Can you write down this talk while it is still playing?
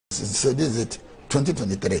so this is it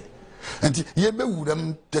 2023 and ye be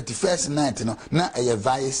wudam 31st night no na a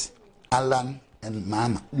vice Alan and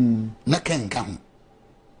Mama na can come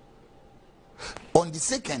on the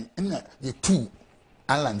second in the two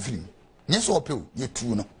Alan film yes or pill ye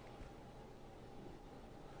two no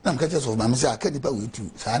I'm catches of Mamma say I can't with two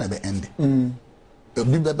so I never end at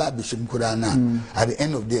the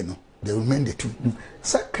end of the day no they remain the two.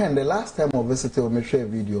 Second, the last time I visited me share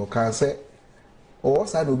video can say or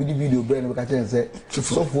side will be the video brain we can say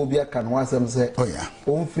so phobia can once them say oh yeah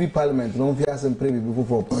own free parliament no fear some pray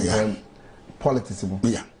before for politics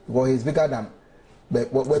yeah because he's bigger than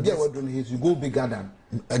but what they were doing is you go bigger than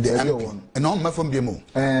the other one and all my from BMO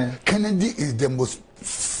Kennedy is the most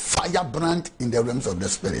firebrand in the realms of the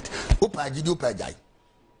spirit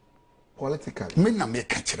political me na me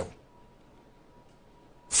catch it.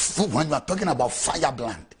 When you are talking about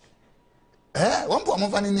firebrand, one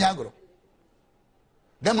point in Niagara.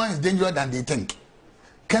 That man is dangerous than they think.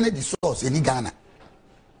 Kennedy source in Ghana.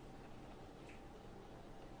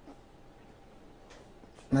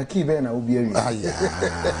 Na kibe na ubieri.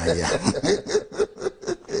 Yeah.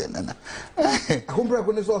 Akumbra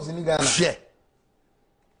kone source in Ghana. Share.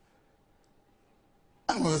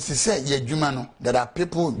 I was to say, yeah, Jumano, there are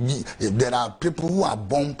people who are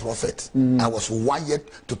born prophets. I was wired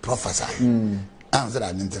to prophesy.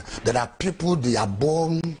 There are people they are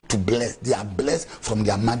born to bless. They are blessed from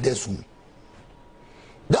their mother's womb.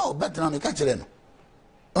 That was better than the country.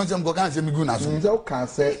 On some go can say me go na so. Nzo can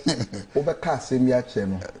say over cast me a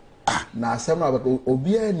channel. Na asem about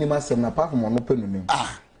obi ani masem na pa from ono penu nim.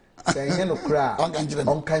 Say no cry. On kan kire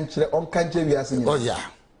we asem. Oh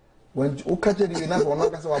yeah. When you catch it, you know,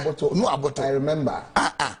 I remember.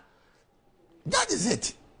 That is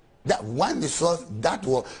it. That one is so that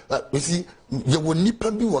was you see, you will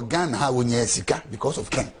never be a gun how when you're sick because of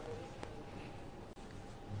Ken.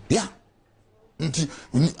 Yeah.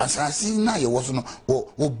 As I see now, you was no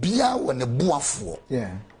or beer when a buafo.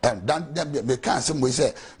 Yeah. And that they can't some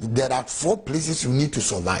say there are 4 places you need to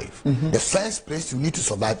survive. The first place you need to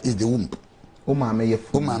survive is the womb.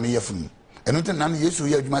 Umame and not an yesu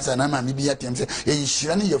ya juma sa na ma mi bia tem se e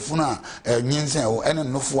hira ne yefunu a nyensen o ene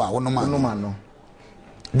nofo a wono ma.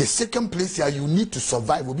 The second place here you need to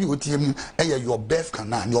survive will be otiem your birth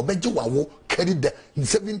canal your beje wawo carry the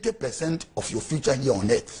 70% of your future here on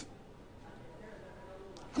earth.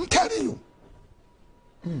 I'm telling you.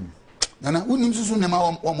 Nana unim susu ne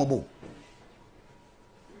ma omobo.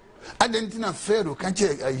 Adentina Pharaoh kan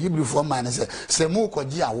che Hebrew for man se mo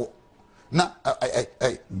kwaji awo na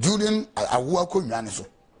during Amoako Attah so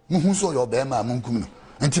muhu so your be ma munkum no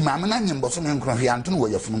nti ma na nyimbo so me nkro hwe anto no wo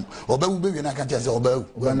yefunu oba wu be wi na ka che se oba wu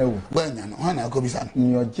ba nya no ha na akobisa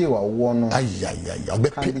no nyoje wa wo no ayayaya obe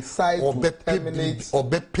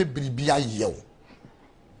pe biribi ayewo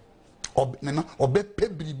obe pe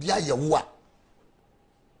biribi ayewo a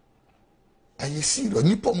aye serious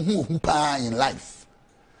nipo mu ohu pa in life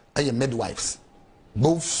aye midwives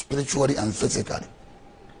both spiritually and physically.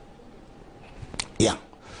 Yeah.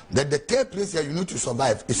 The third place here you need to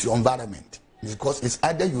survive is your environment. Because it's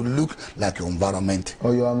either you look like your environment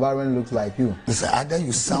or your environment looks like you. It's either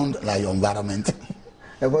you sound like your environment.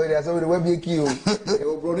 So you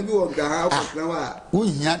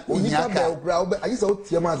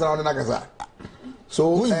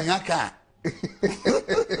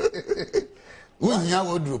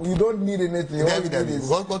don't need anything.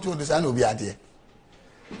 What to understand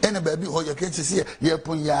and baby, how you can see ye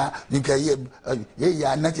pon ya you can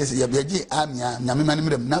ye not just ye beji amia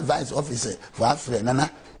na vice officer for Africa nana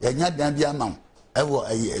ye nya dan bia ma e wo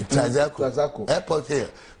Transaco airport here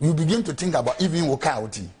you begin to think about even walk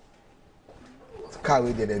out car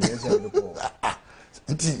we did it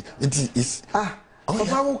is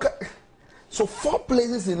so 4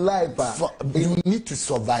 places in life you need to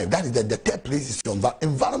survive. That is the third place is your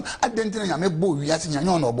environment. I didn't think I'm a boy we are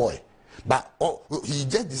no boy. But he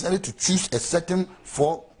just decided to choose a certain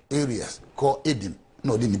 4 areas called Eden.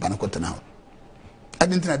 No, didn't now. I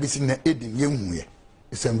didn't think I'd be seeing Eden.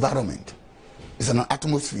 It's environment. It's an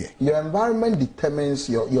atmosphere. Your environment determines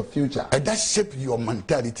your future. And that shapes your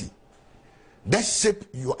mentality. That shapes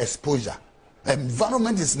your exposure.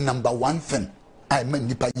 Environment is number 1 thing. I mean,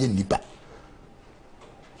 nipa.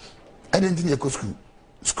 I didn't think you go school.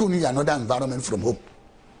 School needs another environment from home.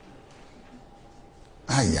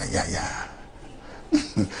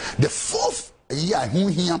 The 4th year who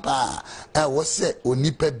here pa I was say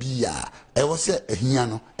onipa bia I was say here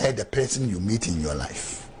no the person you meet in your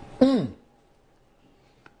life.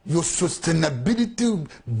 Your sustainability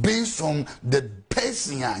based on the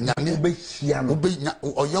person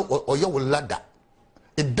or your ladder.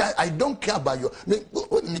 I don't care about your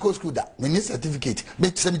go school that me need certificate.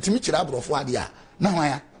 But send me to meet your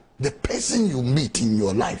now the person you meet in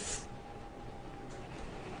your life.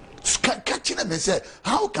 Catching them and say,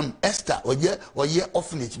 how can Esther or your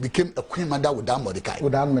orphanage became a queen mother without Mordecai?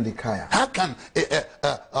 Without Mordecai. How can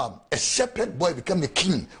a shepherd boy become a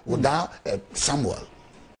king without Samuel?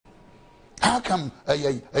 How come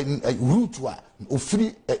a root or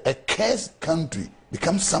free a cursed country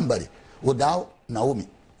become somebody without Naomi?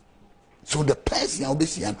 So the person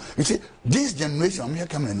you see, this generation I'm here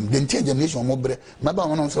coming, the entire generation more maybe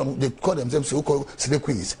they call themselves so-called slave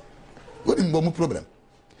queens. What is the problem?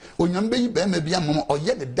 When you be maybe a mom or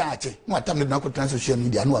yet the Dutch, no time the narco social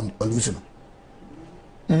media, no one losing.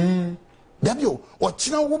 W or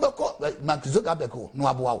China Wubako, Mark Zuckerberg, no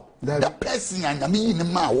abo. That person and I mean the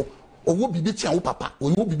mao. Or will be bitch and papa, or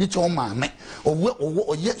you will be bitch on mamma,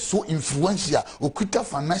 or yet so influential, or quicker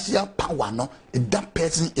financial power. No, if that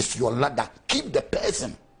person is your ladder, keep the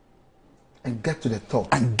person and get to the top.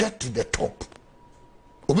 And get to the top.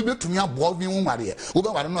 Obi to me a boy, me won't marry. Obi,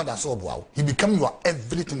 I don't know that's all. Wow, he become your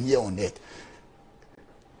everything here on earth.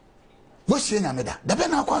 What's saying, Ameda? The Ben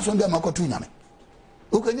Aquas on the Amoako Attah.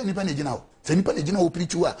 Who can you nipa now? Say nipa now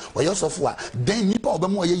preach you or your software. Then nipa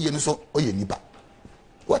obemo ye so or ye nipa.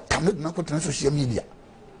 What time did not put on social media?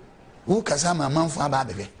 Who Kazama man for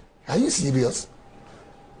baby? Are you serious?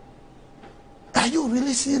 Are you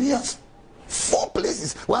really serious? 4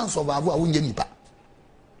 places, one survivor, nipa.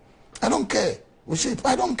 I don't care.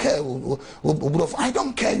 I don't care. I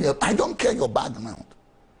don't care. I don't care your background.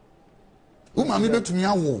 Umami to me,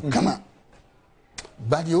 come on.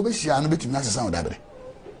 But you always see I know to me as a sound that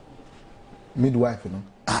midwife, you know.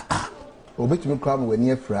 Obi to me come when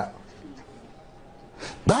near fra.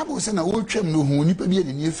 Bible said na wo twam no hu nipa bi e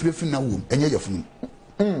ne afrefi na wom enye yefunu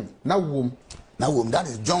na wom that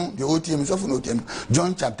is John the OTM so no OTM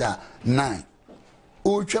John chapter 9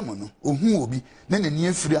 o twam no ohu obi na ne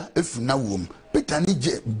afria efu na wom Peter ni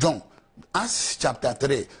John Acts chapter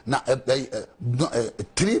 3 na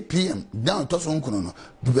 3 p.m. down to so nkuno no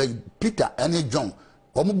Peter and John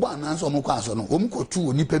omo bo ananso omo kwa so no omo ko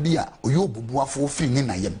tu nipa bi a oyo obubuafo fi ni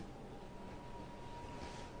na yem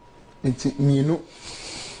nti mienu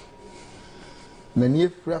na nie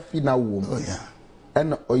fra fi na wom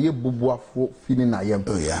and oye bubuafo fi ni na yem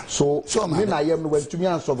so ni na yem no wantumi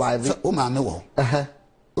an survive o ma me wo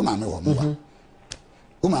o ma me wo mo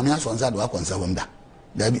o ma me aso nza do akonsa wom da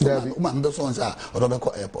o ma me so nza o do be ko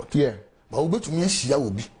airport ba o betumi ahia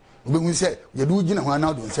obi o be hu se ye do gina ho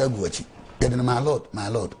na do nsa gu achi ye de my lord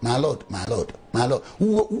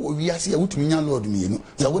wo wi ase ya wutumi nya lord mienu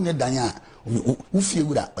se wo ne dan a ufie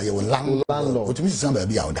wura oye wo landlord otumi sisan ba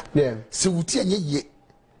bia oda se wuti anye ye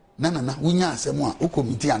na wunya asem a o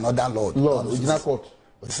committee another lord ojina court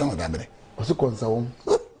o sisan oda bere o se konsa won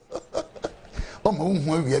o ma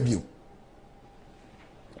hu awia bio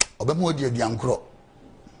obemu odi aduankro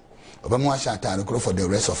obemu asha atare kro for the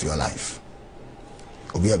rest of your life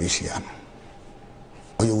obi abeshia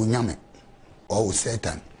no oye wunyame or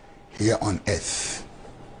Satan here on earth.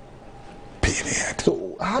 Period.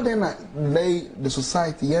 So how then the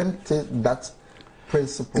society enter that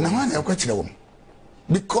principle?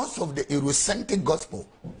 Because of the Eurocentric gospel.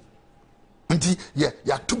 Until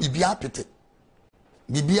ya to be apete.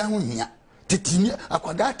 Bibia hunya. Titini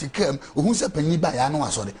akwada tikem ohun se panyin ba ya no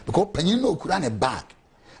asore because panyin no kura ne bag.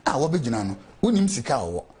 Ah wo begina no. Unim sika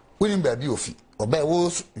owo. Unim ba bi ofi. Oba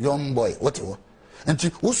wo young boy what wo.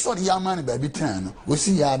 Nti wo sori ya man ba bi tan no. Wo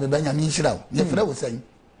si ya be banya mi nhira wo. Ye fra wo san.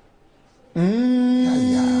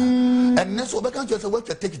 And next we can't just watch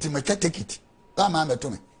a take it, my take it. Come on, to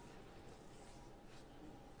me.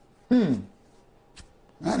 And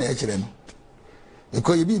actually,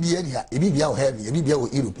 because you be here, you be our heavy, you be our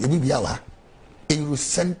Europe, you be our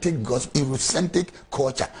Eurocentric gospel, Eurocentric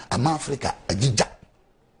culture, Africa, a jija.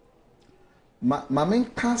 My main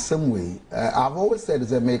some way, I've always said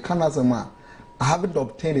is a mechanism. I haven't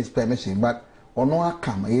obtained his permission, but ono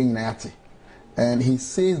come a and he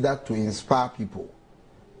says that to inspire people.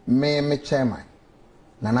 Me chairman,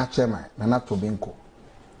 nana Tobinko.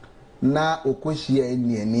 Na okoshia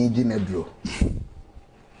eni jinedro.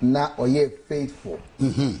 Na oye faithful.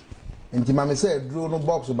 Nti mama say draw no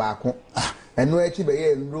box baako. Eno echi be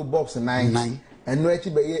ye draw box 9. Eno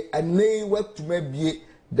echi be ye anei work to maybe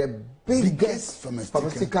the biggest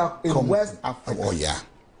pharmaceutical in West Africa. Oh yeah.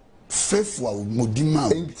 Faithful modima.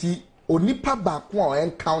 Nti onipa baako o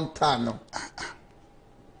encounter no.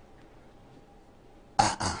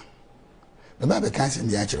 The Bible can't say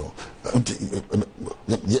the actual.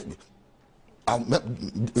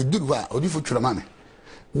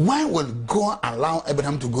 Why will God allow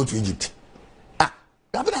Abraham to go to Egypt?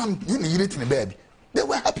 Abraham didn't eat in a baby. They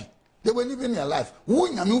were happy. They were living their life.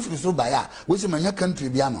 When you move so by which in my country,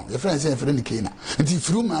 Biano, your friends and friend Cana. And if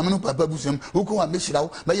you mamma, Papa Busam, who come and miss it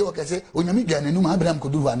out, but you can say, when you meet and no Abraham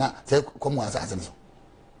could do one, say, come as assassins.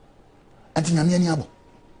 And in Yamiabo.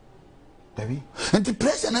 Baby. And the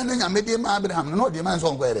president and I made him Abraham, no demands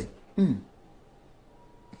on wearing.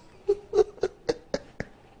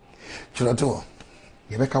 Chulato.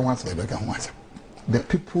 Rebecca wants Rebecca wants. The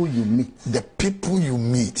people you meet. The people you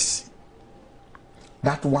meet.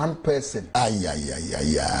 That one person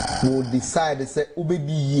will decide to say obedi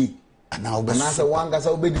ye. And now one guy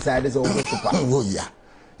will decide to say oh yeah.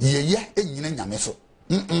 Yeah, and nyame so.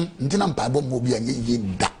 Ntina mpabo mo bia ye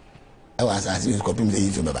da. I was asking you copy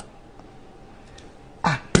me to baba.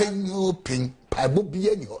 Ah, pen you pen. Pabo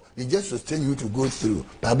bia ni ho. They just sustain you to go through.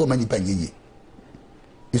 Pabo mani panye.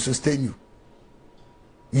 It sustain you.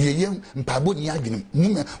 Ye mpabo ni adwene.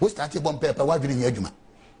 Mume we start bomb paper wa adwene ni adwuma.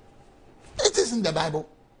 It is in the Bible.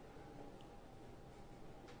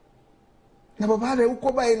 Na baba re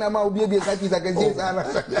ukoba ina ma obi ebi saki saka je sana.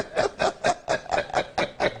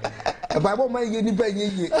 The Bible man ye ni pa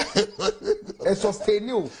ye. E sustain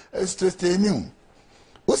you. E sustain you.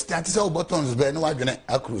 O start say buttons be na wadwene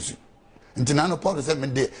akrosu. Nti na no Paul say me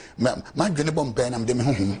de ma dwene bom pa na me de me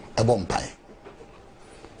honhom e bom pa.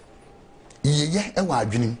 Ye e wa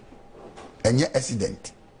adwene. Enye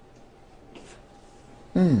accident.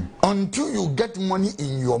 Until you get money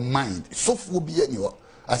in your mind, so for be any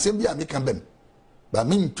assembly I make them. But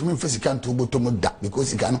mean to me physical to bottom that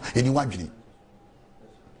because you can anyone dream.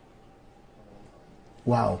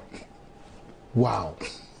 Wow. Wow.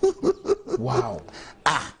 Wow.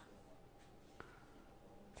 Ah.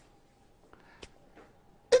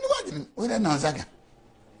 Anyone we don't know Zaka.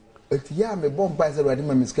 But yeah, me bomb by the ready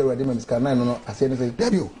my miska no I say anything.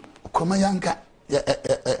 Come yanka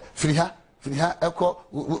free her. Fiha eko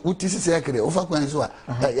utisi sekere ofa kwan so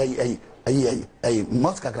ai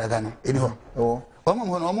mosca kragano eni ho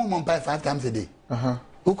omo 5 times a day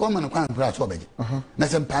who come and kwan pra so beje na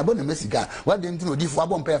se mpabo na mesika what dem tin odifo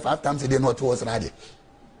abom 5 times a day no to was rade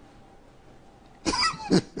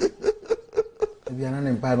bia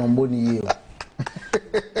na mpa no mbo ni ye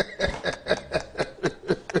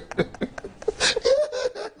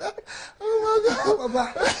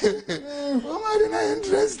Papa, not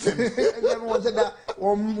interesting. Then was that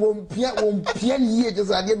one pian year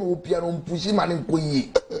just again, pushing man in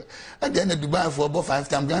Puyi. Again, Dubai for about 5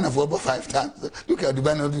 times, Ghana for about 5 times. Look at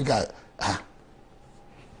Dubai, look at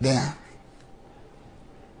there.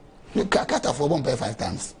 You can't cut off for 1.5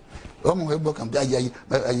 times. Oh, my book, I'm you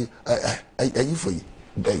for you.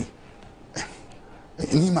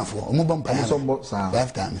 Nima for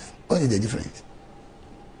 5 times. What is the difference?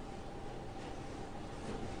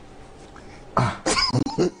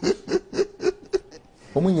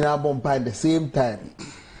 When you are bomb at the same time.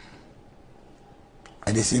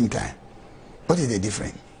 At the same time. What is the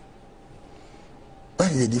difference?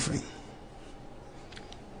 What is the difference?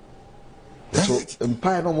 So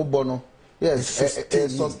empire no bono. Yes,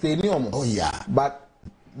 sustaining. Oh yeah. But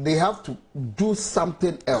they have to do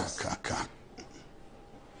something else.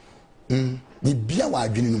 The beer wa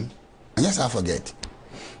adwene and yes I forget.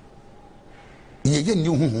 Ye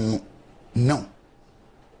new no.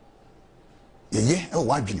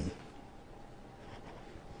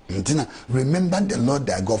 Remember the Lord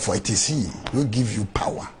thy God, for it is He who give you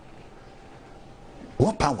power.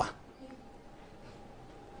 What power?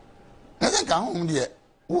 I think I own the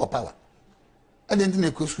what power. I didn't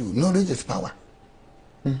think knowledge is power.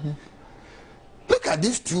 Look at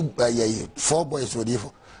these 4 boys were there.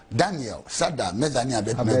 Daniel, Sada, Mezania,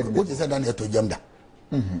 Abednego. What is Daniel to Jamda?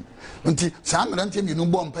 Until some ranting you know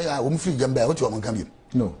bomb pay a free Jamba, what you want to come in?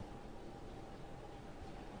 No.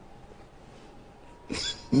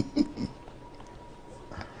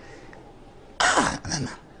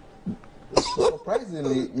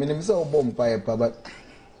 Surprisingly, Minimum bomb fire, but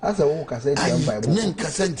as a woman can say, no.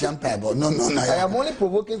 I am only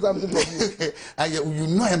provoking something from you. You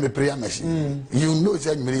know I'm a prayer machine. You know it's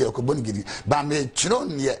a miracle, but me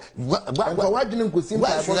children yet. Why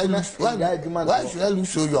should I look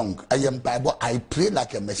so young? I am Bible. I pray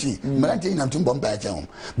like a machine. I'm to bomb by town.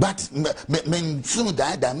 But men soon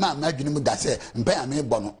died that man imagine that say, pay me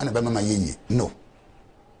bono and a my ye. No.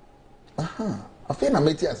 I feel I'm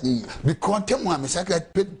making because tell me,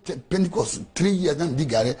 Pentecost 3 years and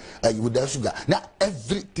digare with the sugar. Now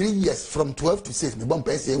every 3 years from 12 to 6, me bomb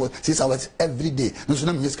pay 6 hours every day. No,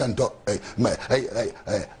 so no, can talk.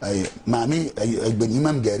 Mammy,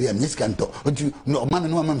 Benimam Gary, and Miss Canto. But you know,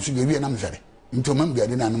 man, no, I'm sugar, and I'm sorry. Into Mam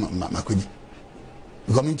Gary and Makudi.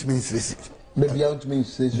 Coming to me, maybe out to me,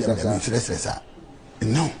 says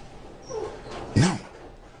No.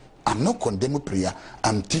 I'm not condemning prayer.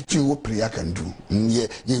 I'm teaching what prayer can do.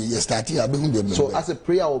 So as a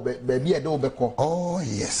prayer, baby, I don't be called. Oh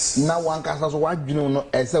yes. Now one can also what you know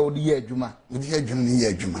as a year Juma.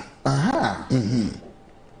 Juma. Aha.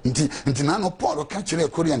 Nti na no Paul ka kire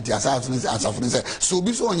Korean ti asafo ne say so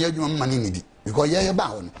bi so onye adwuma mani nidi because ye ba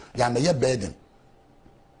ho no ya me ye burden.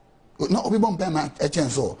 No obi bom pe ma e chen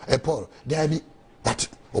so e Paul there be that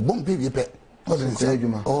obom pe bi pe o didn't say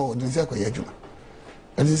adwuma. Oh didn't say ko ye adwuma.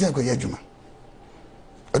 Didn't say ko ye adwuma.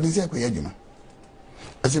 Didn't say ko ye adwuma.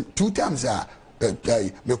 As 2 times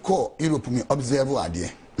me call Europe me observe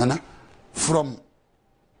ade nana from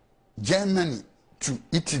Germany to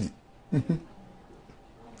Italy.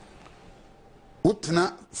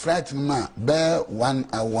 Utna flight ma be 1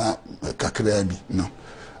 hour kakra bi no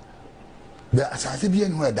be asase bi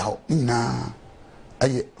en ho da na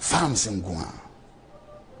aye farms nko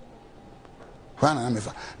a na me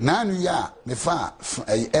fa na nu ya me fa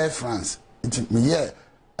Air France it me here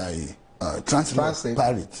transport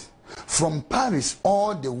Paris from Paris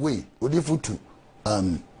all the way odifu to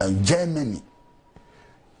Germany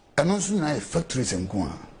and also na factories nko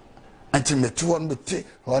a until me to one bit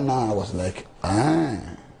when I was like,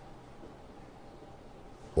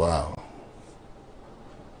 wow.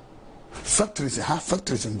 Factories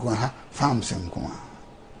in Gua, farms in Gua.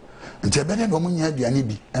 And the better woman had the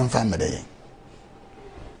anibi and family.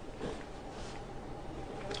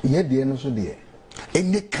 Yet the end of the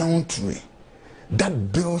Any country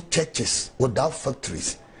that builds churches without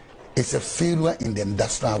factories is a failure in the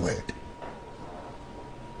industrial world.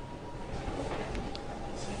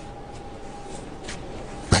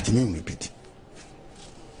 But me repeat it.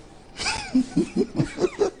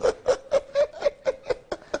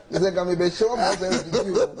 Is that going to be sure?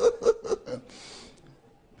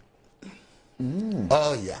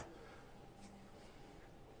 Oh yeah.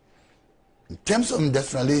 In terms of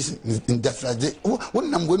industrialization, what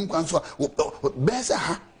I'm going to answer, best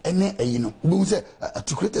and you know, we say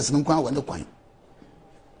to create a single one the coin.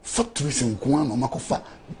 Factories in Kuan or Makofa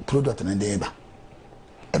product and a deba.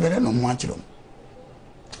 I better not watch them.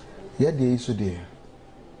 Yeah, there is so there.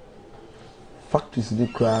 Factories in the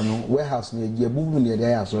crown, warehouse near Yabu near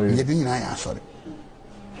there, sorry. You didn't I sorry.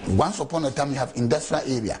 Once upon a time you have industrial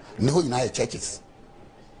area, no United churches.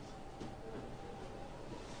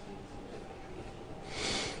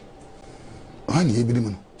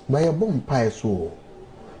 By a bomb pie so.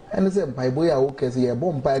 And it's a pie boy, okay, see a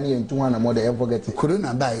bomb pie and 200 more than forget it.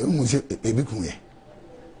 Couldn't buy almost a big way.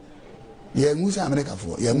 Yeah, Musa America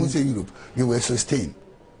for, yeah, Musa Europe, you were sustained.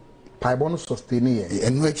 Pie bonus sustaining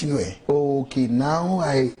and waiting way. Okay, now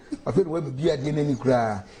I feel we be at the end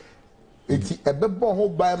cry. It's a bit whole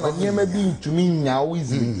by my name being to me now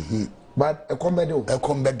easy. But a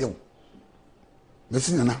combedo.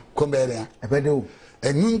 Listen, combedo. A pedo. A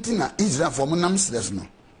nuntina Israel for Manam's no.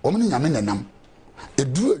 Omni Yaminam. A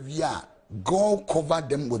drew a year. God covered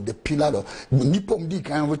them with the pillar of Nippon D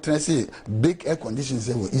kind of say big air conditions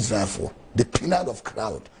they were Israel for the pillar of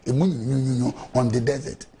cloud, a moon on the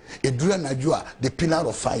desert. A drew Najua, the pillar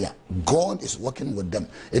of fire. God is working with them.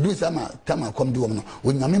 A do some time come do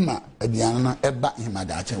when Yamima a Diana a back him at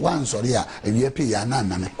that one sorry a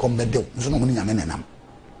Yana come bed so no Yaminam.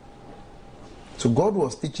 So God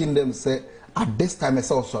was teaching them say at this time I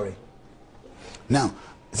saw sorry. Now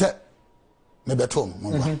say maybe at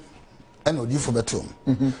home. And no for better.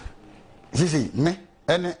 See, me,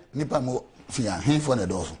 and Nipa mo fear him for the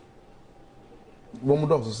dozen. One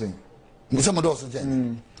would also sing. Some of those,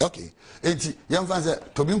 okay. And young fans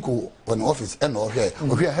at Tobinco on office and or here,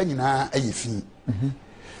 or here hanging a fee.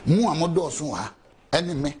 More doors,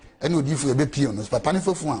 and me, and no different be pianos, but panic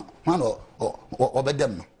for one or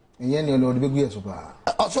bedem. Yen you know the big years of her.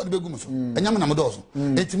 Also the big woman, and Yaman Dorsum.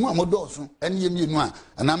 It's more dorsum, and you know,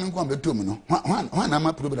 and I'm in combat to me. One I'm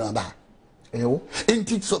a problem about.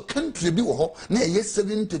 Ain't it so country be near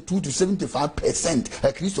 72 to 75%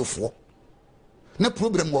 a Christopher? No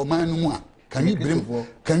problem or man. Can we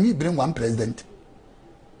bring one president?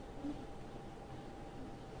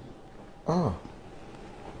 Oh.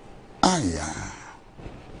 Yeah.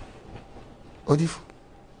 Odif.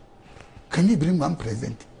 Can we bring one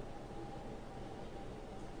president?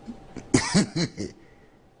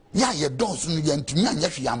 Yeah, you don't see to me and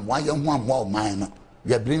yes, you am why you want more mine.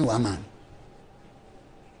 You bring one man.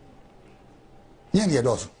 Yeah,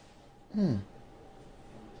 does.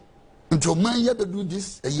 Until man you do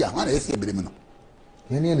this a year, when I say Brimino.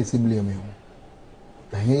 Any assembly.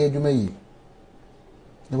 I hear you may.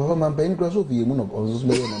 The woman paying cross of you, moon of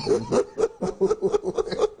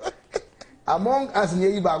among us, near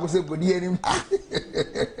you, I was a good year.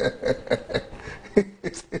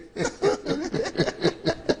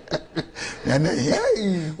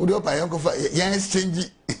 Hey, would you pay Uncle for Yan Stingy?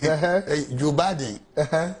 Joe Biden.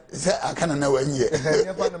 Say, I can't know when you.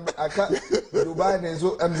 I can't. Joe Biden,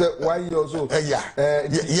 so I'm the 1 year or so. Yeah,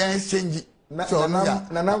 Yan Stingy. So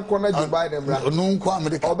Nanam Kona Joe Biden, no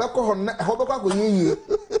quality. Obeko, Hobako, you,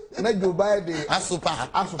 not Joe Biden, Asupa.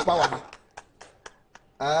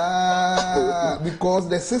 Because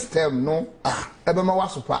the system, no,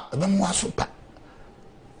 Ebema.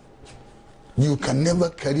 You can never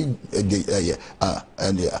carry the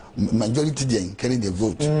majority then carry the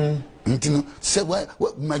vote. You know, say why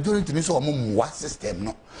majority is on one system,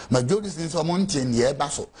 no. Majority is on mountain near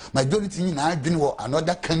Basso. Majority in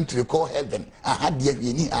another country called heaven. I had the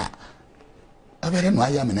any I very know I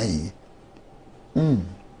am an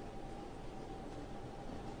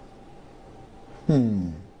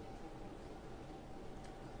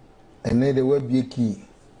And then there will be a key.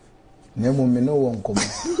 Nemo me no one come.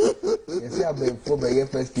 Yes, I be for the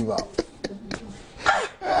festival.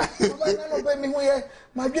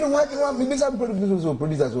 My girl, what you want me to produce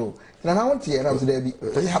so. And I want here, I'm there.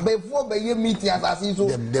 I be for the meeting as I see so.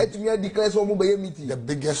 Let me declare some by meeting. The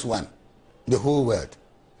biggest one, the whole world,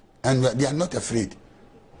 and they are not afraid.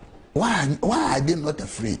 Why are they not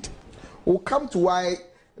afraid? We'll come to why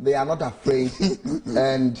they are not afraid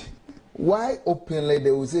and. Why openly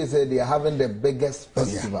they will say they are having the biggest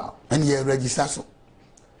festival? Yeah. And you register so.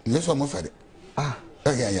 Yes, I'm offered.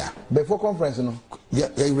 Yeah. Before conference, no. Yeah,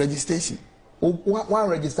 registration. One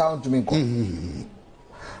register on to me.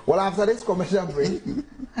 Well, after this commercial break.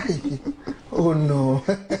 Oh no.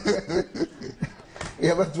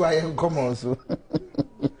 Yeah, but why I'm come also.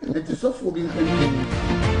 It is so for being.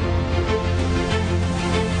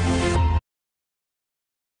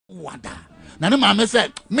 Wada. Nana mama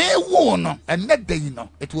said, "Me no, and that day no,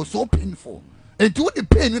 it was so painful. It would the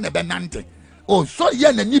pain in the benante. Oh, so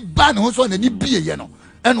yen and ni ban also and ni be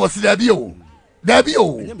and was there be oh. There be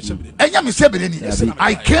oh. And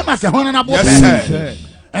I came as a honorable person.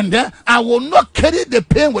 And then I will not carry the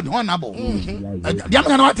pain with honorable.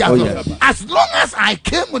 As long as I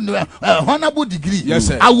came with a honorable degree,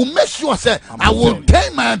 I will make sure I will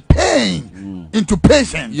turn my pain into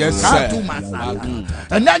patience.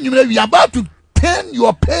 And then you may be about to turn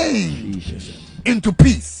your pain into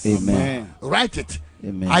peace. Amen. Write it.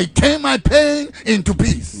 Amen. I turn my pain into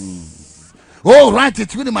peace. Oh, write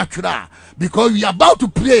it really much because we are about to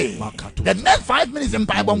pray. The next 5 minutes in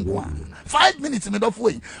Bible. 5 minutes in the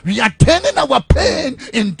way. We are turning our pain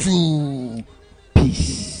into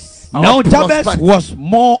peace. Now Jabez was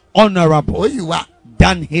more honorable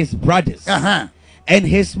than his brothers. And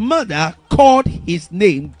his mother called his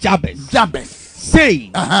name Jabez,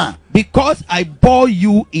 saying, because I bore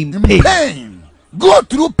you in pain. Go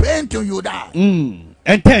through pain till you die.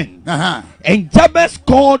 And 10. And Jabez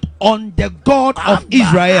called on the God of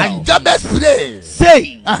Israel. And Jabez prayed,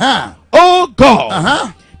 saying, oh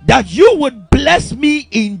God, that you would bless me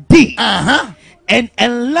indeed and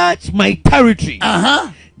enlarge my territory,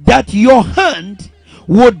 that your hand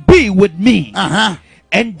would be with me.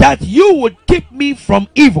 And that you would keep me from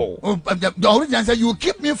evil. The origin said you will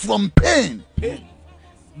keep me from pain.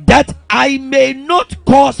 That I may not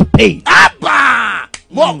cause pain. Abba!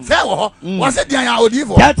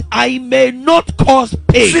 That I may not cause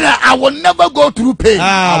pain. I will never go through pain.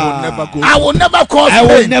 I will never cause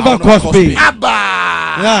pain. Abba!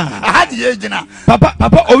 Papa,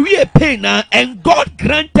 owie pain and God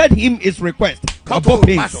granted him his request. I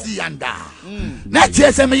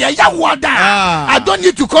don't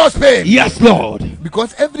need to cause pain. Yes, Lord.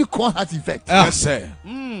 Because every cause has effect. Yes, sir.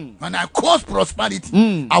 When I cause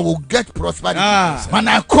prosperity, I will get prosperity. When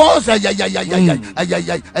I cause a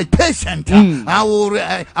patient, I will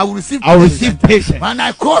receive patience. When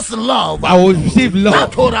I cause love, I will receive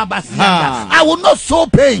love. I will not sow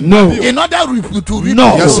pain. No. In order to reap.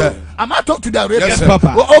 No. Yes, sir. I'm not talking to the yes,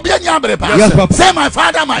 Papa. Yes, Papa. Say my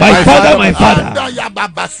father, my father.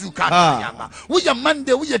 We are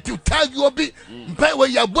Monday, we are to tell you be where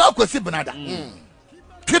you work with Sibonada.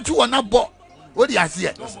 Kitu na bo. What do you see?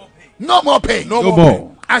 No more pain. No more.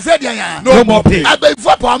 I said, no more pain. I beg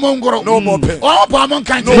for Pamongro. No more pain. One Pamon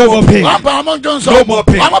Country. No more pain. One Pamon Johnson. No more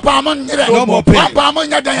pain. One Pamon No more pain. One Pamon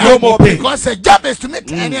Yadaya. No more pain. Because the job is to make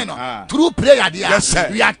through prayer. Yes, sir.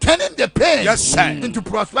 We are turning the pain into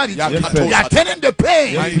prosperity. Yes, we are turning the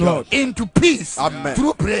pain into peace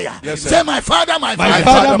through prayer. Yes, say my father, my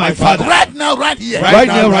father. My father. Right now, right here. Right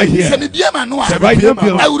now, right here. Say me dear man, right here.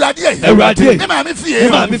 Me ma me fie. Me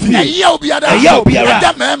ma me fie. Eya obiara.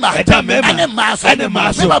 And the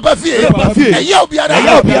member. si papa fie eye obiara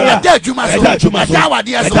da adwuma so da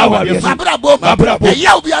wade so mabra bom eye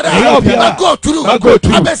obiara go through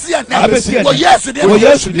abesi na wo yesu de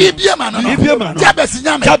bibia ma no jabesi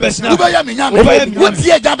nyame wo ya me nyame wo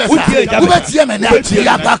tie jabesa wo tie me na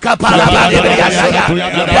ya baka para ba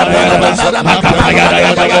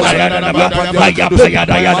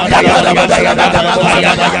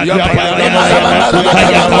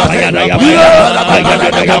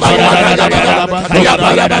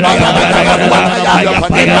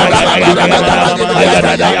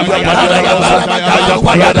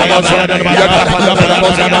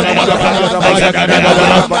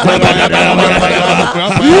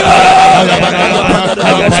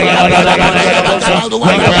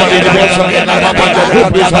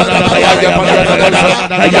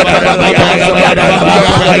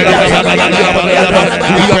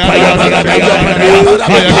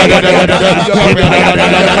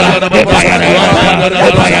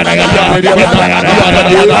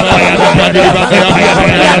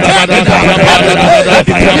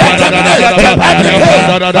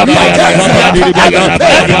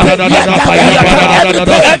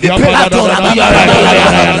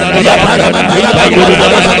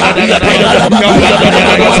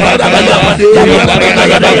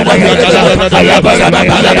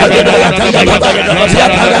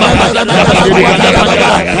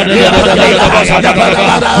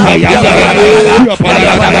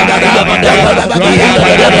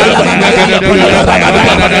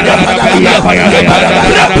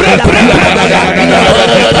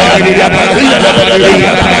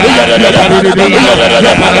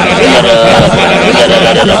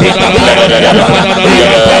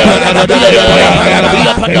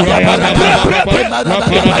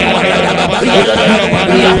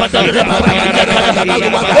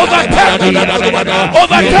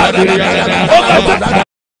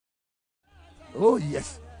Oh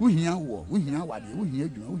yes, we hear what we hear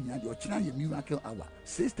the China miracle hour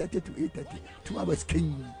 6:30 to 8:30, 2 hours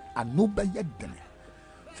king and no by yet them.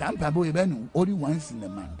 Some people even only once in a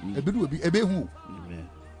man. A bit will be a bit who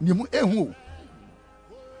you who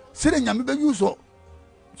sitting yam be use of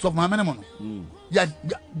my minimum. Ya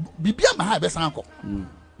be my best uncle. And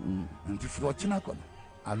if you're China,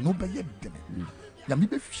 and no by yet them. Yami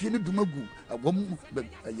be feeling dumagu a woman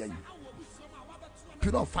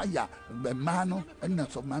pure fire, the man and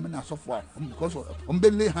not of mamma and so far because of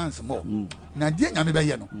lay hands more. Now, dear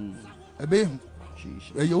Yamibayano, a baby,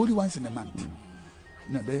 you only once in a month.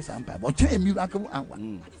 No, there's some people, but miracle hour.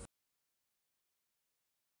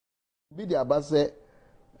 Bidia Basse,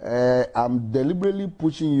 I'm deliberately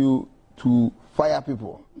pushing you to fire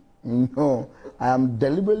people. No, I am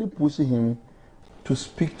deliberately pushing him to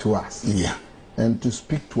speak to us. Yeah. And to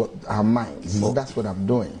speak to our minds. So that's what I'm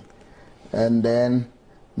doing. And then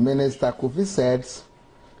Minister Kofi said,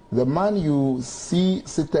 the man you see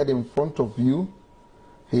seated in front of you,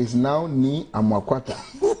 he is now ni Amoako Attah.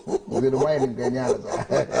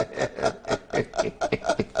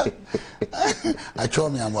 I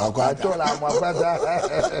told me Amoako Attah.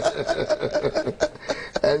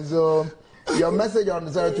 And so your message on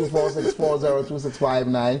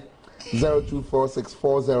 0246402659,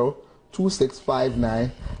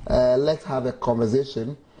 0246402659. Let's have a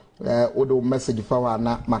conversation. Odo message for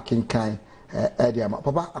Anna Makinkai.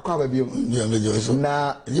 Papa, I call you.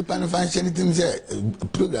 Now, you can find anything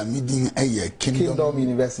program meeting a Kingdom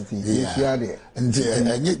University. Yeah, and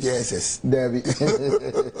yes, Debbie.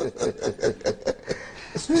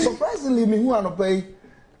 Surprisingly, me who are not pay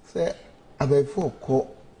say about 4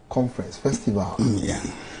 conference festival. Yeah,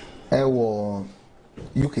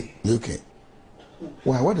 UK.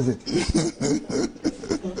 Why? What is it?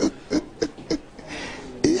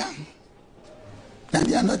 Yeah, and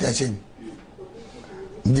they are not ashamed.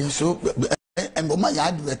 They so and my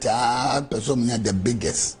advert person the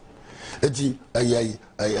biggest.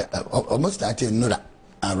 Almost started Nura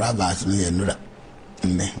and Ravas Nura.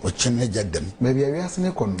 Or change them. Maybe I ask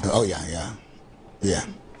me. Oh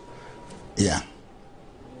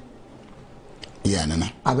yeah,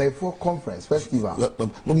 Nana. About 4 conference festival.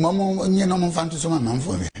 Mamma, you know, I'm to some man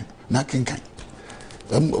for me. Not King.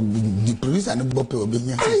 The police and the Boppe will be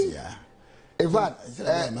here.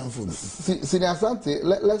 Senior Sante,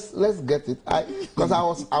 let's get it. Because I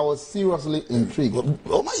was seriously intrigued.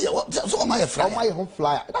 Oh my, so my friend. Oh my home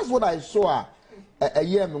flyer. That's what I saw. A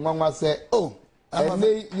year my mama said, oh,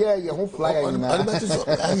 yeah, your home flyer.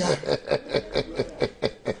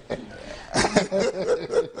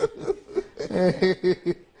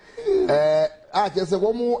 I just said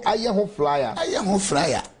one more I am flyer.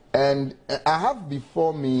 And I have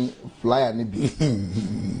before me flyer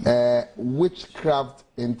Witchcraft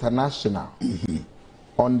International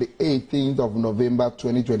on the 18th of November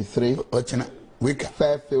 2023.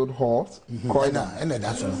 Fairfield Hall.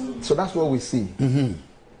 So that's what we see.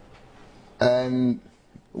 And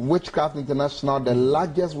Witchcraft International, the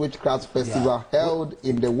largest witchcraft festival held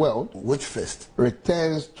in the world,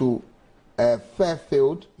 returns to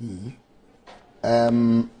Fairfield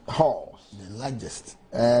Hall. The largest.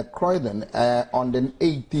 Croydon on the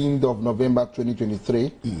 18th of November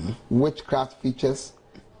 2023. Witchcraft features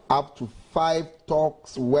up to 5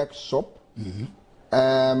 talks workshop,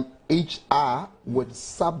 each hour with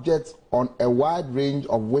subjects on a wide range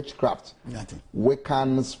of witchcraft,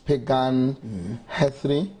 Wiccans, pagan,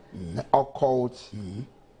 heathen, occult.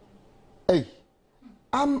 Hey,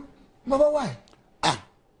 Baba, why?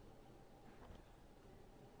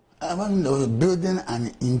 I'm building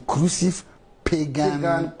an inclusive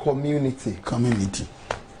pagan community.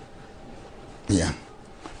 Yeah.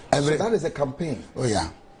 So that is a campaign. Oh yeah.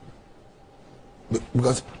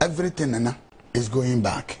 Because everything is going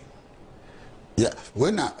back. Yeah.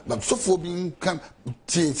 When so for being come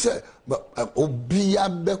but obi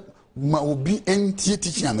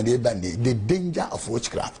teaching the danger of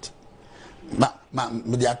witchcraft.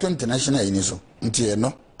 The Ato International in so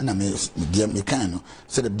no na me can no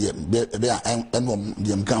said the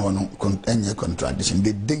contradiction,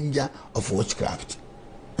 the danger of witchcraft.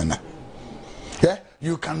 Yeah,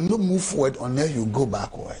 you cannot move forward unless you go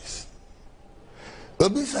backwards.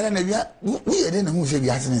 Obi sare na we dey na who say we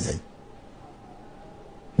say.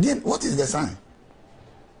 Then what is the sign?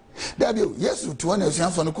 Yes, to one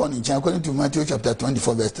according to Matthew chapter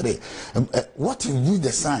 24 verse 3. What is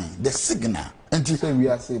the sign, the signal? And these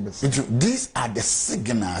are the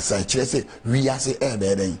signals I say we are say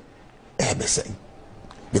everything.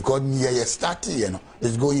 Because near starting,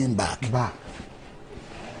 it's going back.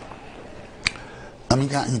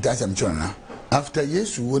 After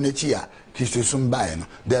Yesu wonechia Christosum,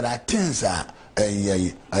 there are things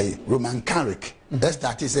Roman Catholic. That's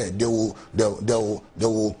that is it. They will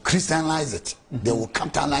Christianize it. They will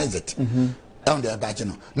capitalize it. On their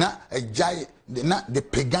bachelor. Now the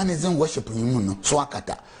paganism worship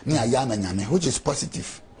swakata near Yama, which is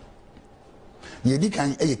positive. You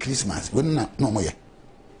can a Christmas, we don't know more.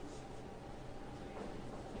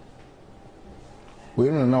 We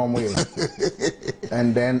don't know more.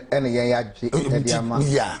 And then any yeah.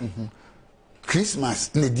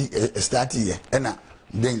 Christmas start here, and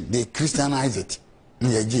then they Christianize it.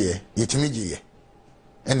 Yetimiji,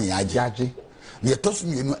 any yaji. They toss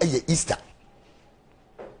me Easter.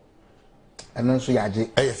 And also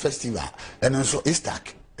yaji a festival, and also Easter,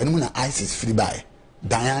 and when Isis free by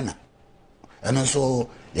Diana, and also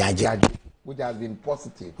yaji, which has been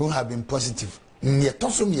positive. Who have been positive. Near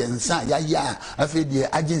Tossum Yensa, I feel the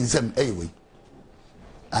agent anyway.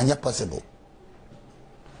 And yet possible.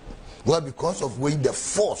 Well, because of where the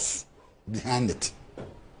force behind it.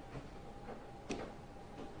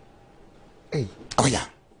 Hey. Oh yeah.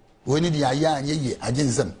 We need the aya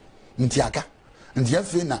agent Ntiaka. And the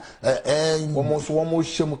Afina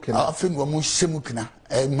almost shemukina. Often one more shemukina,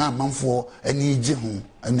 a man for any jihu,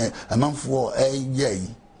 and a man for a yay.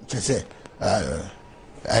 Just say,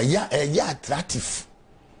 attractive.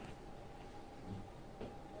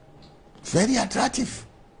 Very attractive.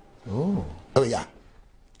 Oh yeah.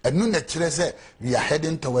 And no naturally say we are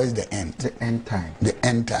heading towards the end. The end time. The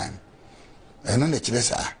end time. And no naturally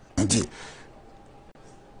say until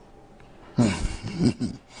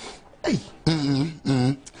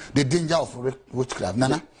the danger of witchcraft.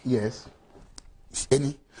 Nana? Yes.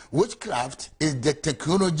 Any witchcraft is the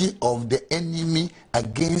technology of the enemy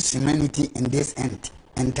against humanity in this end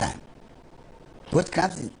time.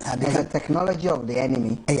 Witchcraft is the technology of the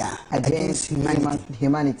enemy against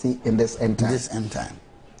humanity in this end time. This end time.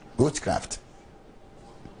 Witchcraft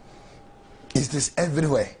is this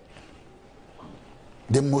everywhere.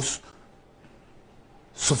 The most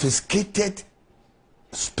sophisticated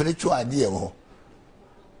spiritual idea of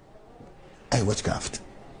witchcraft.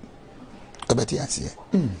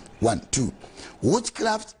 1, 2.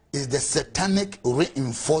 Witchcraft is the satanic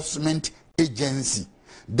reinforcement agency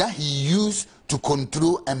that he used to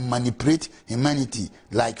control and manipulate humanity,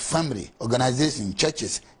 like family, organizations,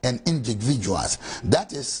 churches, and individuals.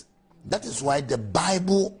 That is why the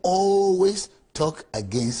Bible always talks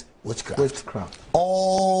against witchcraft.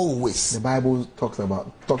 Always. The Bible talks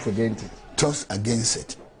against it. Talks against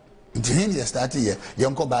it. So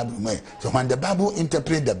when the Bible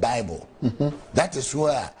interprets the Bible, that is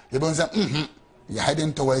where you're say, you're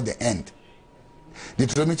heading toward the end.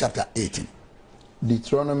 Deuteronomy chapter 18.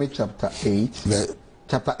 Deuteronomy chapter 8.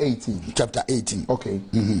 Chapter 18. Chapter 18. Okay.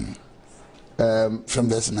 From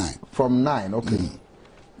verse 9. From 9, okay.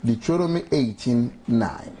 Deuteronomy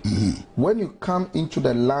 18:9. When you come into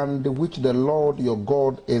the land which the Lord your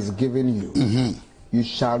God is giving you, you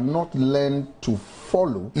shall not learn to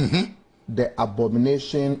follow the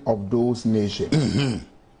abomination of those nations.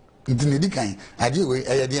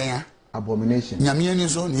 Abomination. Abomination.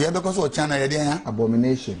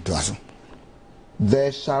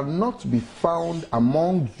 There shall not be found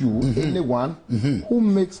among you anyone who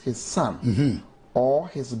makes his son or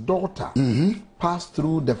his daughter pass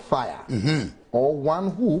through the fire, or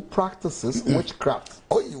one who practices witchcraft.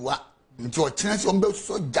 Oh yeah.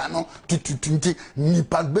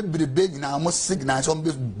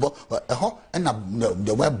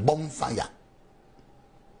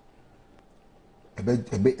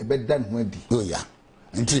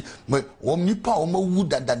 Nti omnipa omawu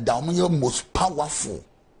da most powerful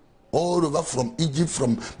all over from Egypt,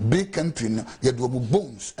 from big country no ye do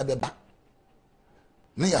bones ebeba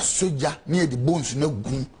na ya soja near the bones no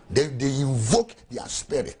gun, they invoke their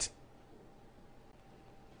spirit.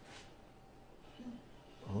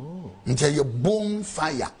 Oh, nti ye bone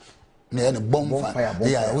fire na ye bone fire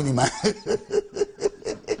yeah woni ma.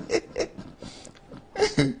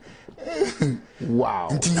 Wow.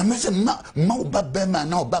 Nti na mese ma oba bema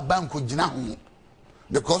na oba banko gina ho,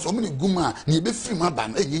 because o many guma na e be free ma ba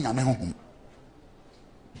enyi nyame ho.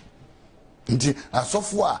 Nti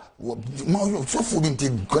asofo a ma sofo bi nti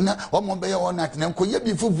kona o mo be ye won at na nkoye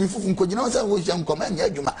bi fufu nkogina say wo hia nkoma nya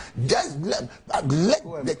adwuma, just let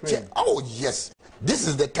the check. Oh yes, this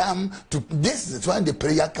is the time to, this is when the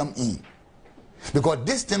prayer come in, because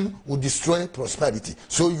this thing will destroy prosperity,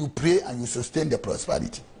 so you pray and you sustain the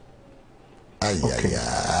prosperity. Okay.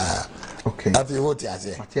 Okay.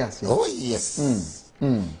 Oh yes.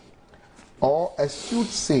 Or a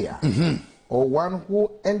soothsayer, or one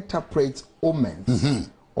who interprets omens,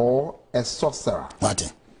 or a sorcerer.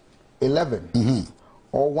 11.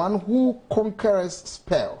 Or one who conquers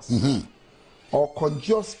spells, or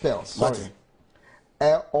conjures spells. Sorry.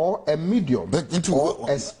 Or a medium, or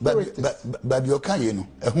a spiritist.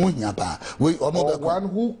 Or one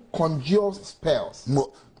who conjures spells.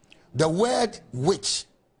 The word witch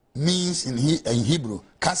means in Hebrew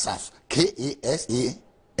kasaf,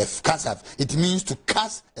 K-A-S-A-F, kasaf. It means to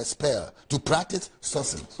cast a spell, to practice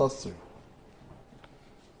sorcery.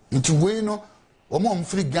 Nti we no omo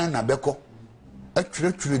mfiri Ghana beko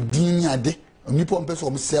atwere din ade onipa ompeso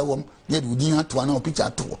om sewom ye de din ato na picture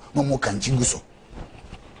ato no mo kanchi guso.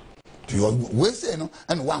 We say no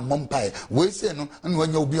and one mompai, we say no and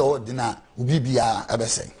when you be ordinary ubi bia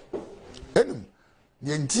ebese enum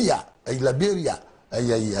yentia Liberia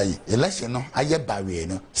election no aye barrier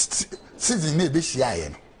no season na be hia ye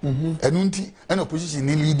no enunti and opposition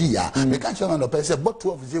ni lead ya me can show no person but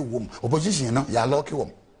 12 is wom opposition no ya lock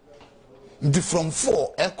wom from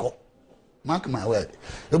 4 echo mark my word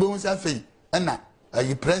e be say fe na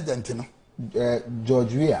president no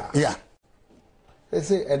George Weah. Yeah. They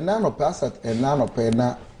say a nano pass at a nano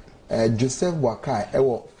pena Joseph Boakai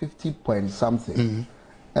ewo 50 point something.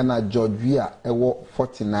 And a George Weah ewo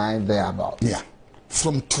 49 thereabout. Yeah.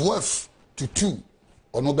 From 12 to 2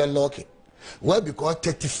 or no be lucky. Well, because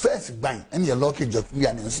 31st bang and your lucky George Weah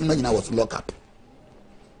and somebody was locked up.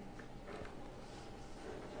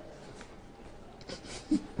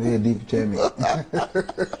 Very deep Jamie.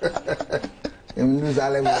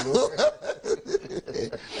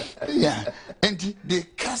 Yeah, and they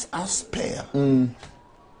cast a spell.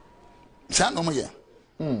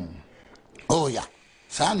 Oh yeah,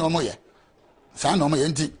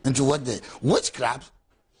 into what the witchcraft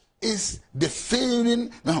is the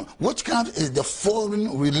foreign. Now, witchcraft is the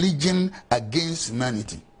foreign religion against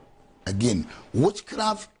humanity. Again,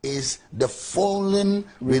 witchcraft is the foreign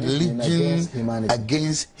religion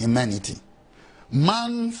against humanity.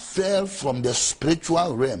 Man fell from the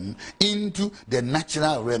spiritual realm into the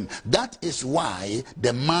natural realm. That is why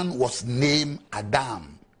the man was named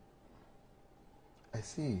Adam. I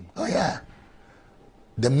see. Oh yeah.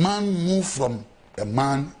 The man moved from a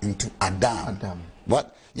man into Adam.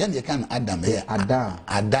 What? Yeah, you can Adam here.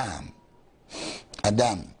 Adam.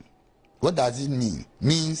 What does it mean?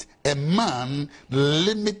 Means a man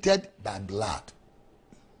limited by blood.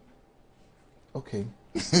 Okay.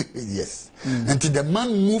 Yes. Until the man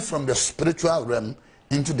moved from the spiritual realm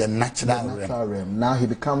into the natural realm. Now he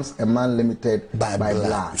becomes a man limited by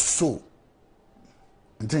blood. So,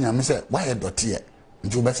 until I say, why a dot here?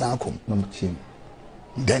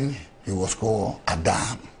 Then he was called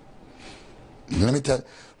Adam. Limited.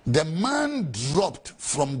 The man dropped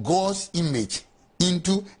from God's image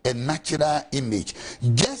into a natural image,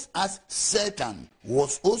 just as Satan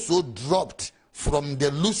was also dropped from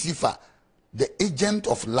the Lucifer, the agent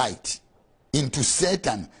of light, into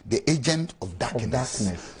Satan, the agent of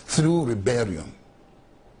darkness. Through rebellion.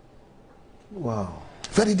 Wow.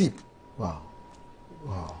 Very deep. Wow.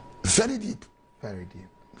 Wow. Very deep. Very deep.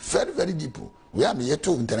 Very, very deep. We are here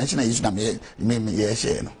to international issue.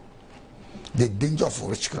 The danger of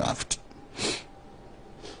witchcraft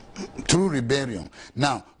through rebellion.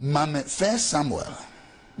 Now, First Samuel,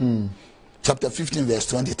 chapter 15, verse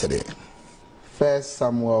 23. First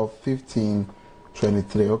Samuel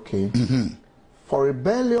 15:23. Okay. For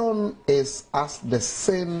rebellion is as the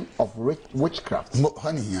sin of witchcraft.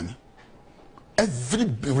 Every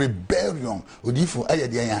rebellion would be for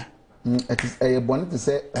it is a bonnet to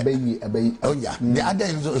say obey. Oh yeah, the other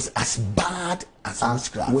is as bad as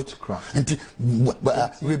witchcraft. And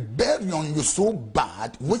rebellion is so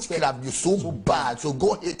bad, witchcraft is so bad, so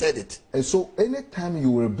God hated it. And so anytime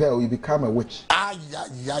you rebel, you become a witch.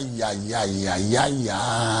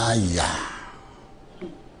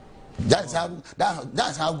 That's how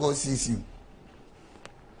God sees you.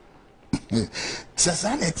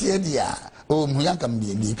 Society dia oh muyanka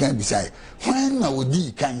mbi kan beside when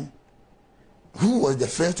odi kan who was the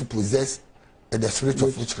first to possess the spirit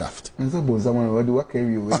of witchcraft. Nso bo someone what do what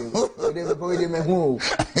carry you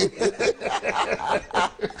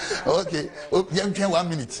okay you 1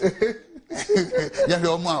 minute.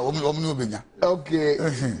 Okay,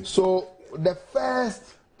 so the first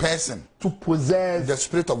person to possess the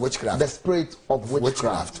spirit of witchcraft. The spirit of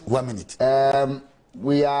witchcraft. 1 minute.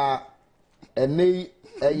 We are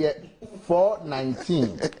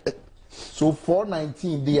 419. So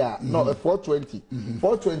 419 there, no 420.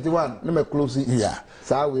 421. Let me close it. Yeah.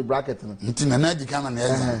 So we bracket. Ntinana come and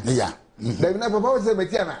yeah. They never papa say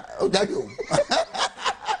Metiana. Oh, daddy.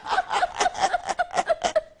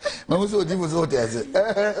 Mama so di was what is it?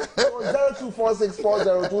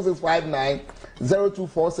 0246402659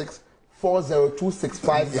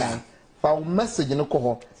 0246402659. For message in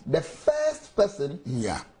the first person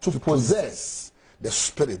to possess the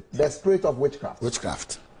spirit of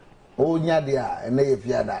witchcraft. Oh nya dia and na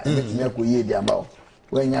yefia da e betimi akoye dia ba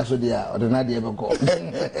when nya so dia odena dia be go.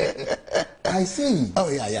 I see. Oh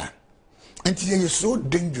yeah. And it is so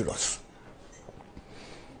dangerous.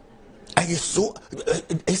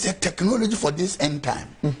 It's a technology for this end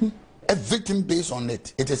time. Everything based on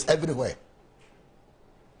it. It is everywhere.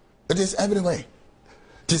 To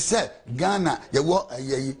say Ghana,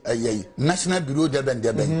 National Bureau de Ben.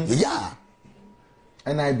 Yeah.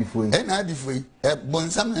 NIB before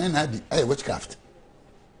Bonsam NIB witchcraft.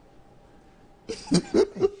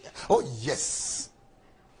 Oh yes.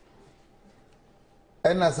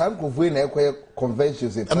 And as I'm going to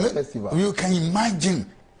conventions and festival. You can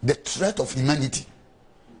imagine the threat of humanity.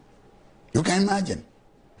 You can imagine.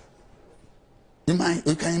 You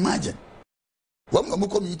can imagine. One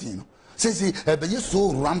community, say, but you're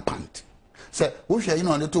so rampant. Say, we share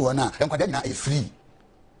on the two now, and what is free.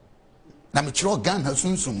 Now, Gun has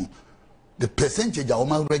soon the percentage of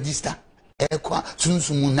my register, Equa,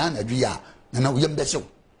 Sunsumu Nana Dria, and now we am show.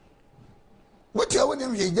 What you want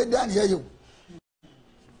to get down here? You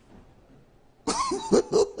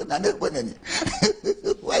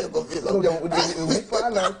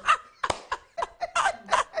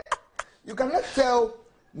you cannot tell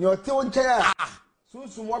your tone chair.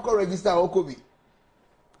 Soon walk register Okobi.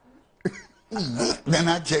 Then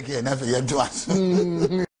I check here enough here to us.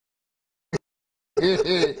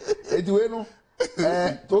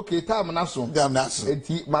 Okay, time naso.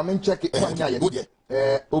 Eti mama check it.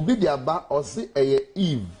 Obidiaba or see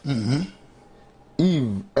Eve.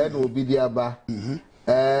 Eve and Obidiaba.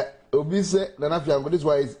 Obi say this is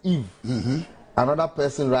why is Eve. Another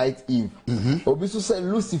person writes Eve. Obi say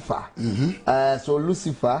Lucifer. So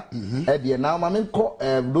Lucifer. Now mama call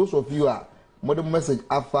those of you are modern message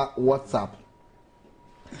after WhatsApp.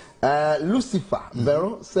 Lucifer,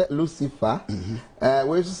 Vero say Lucifer,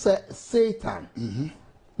 we say Satan.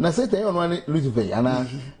 Now Satan you know Lucifer, and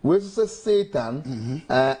we say Satan.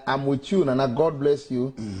 I'm with you, and God bless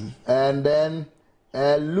you. And then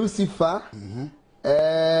Lucifer,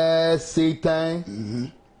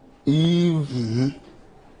 Satan, Eve.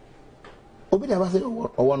 Obi never say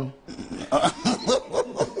one.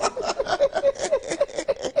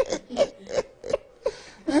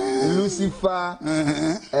 Lucifer,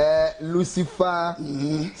 Lucifer,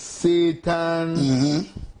 Satan.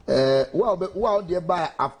 Wow, dear by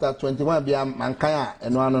after 21 be mankaya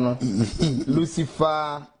and no.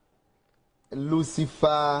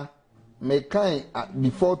 Lucifer, Mekai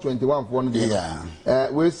before 21 for 1 day.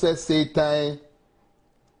 We say Satan,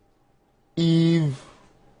 Eve.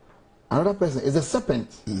 Another person is a serpent.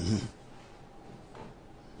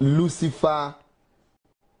 Lucifer.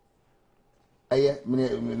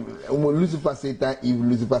 Lucifer, Satan, Eve,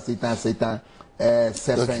 Lucifer, Satan, Satan,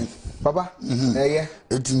 serpent. Papa,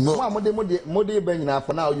 it's more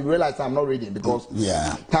for now. You realize I'm not reading because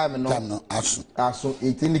time no so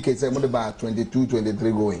it indicates about 22,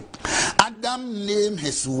 23 going. Adam named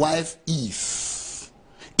his wife Eve.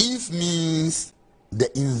 Eve means the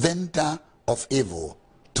inventor of evil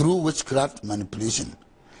through witchcraft manipulation.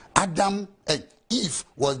 Eve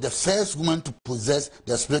was the first woman to possess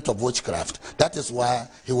the spirit of witchcraft. That is why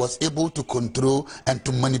he was able to control and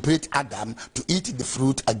to manipulate Adam to eat the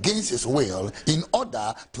fruit against his will in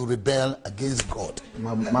order to rebel against God.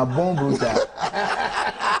 My bone brutal.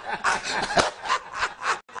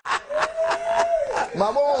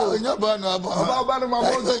 My bone.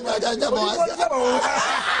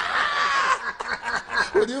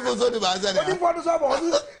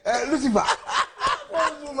 Lucifer.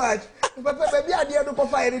 So much. Baby, I didn't go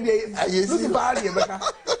fire any day. Lucifer,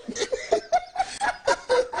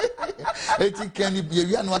 can you be a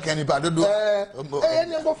can you pardon? Hey,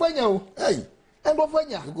 and go for you, I'm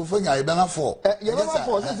for. You're not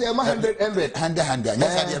for 100,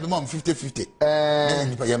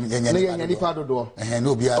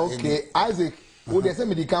 50-50. Okay, Isaac. Would they send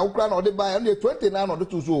me the crown or the buy only 29 or the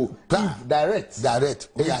 2 so direct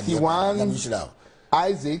 81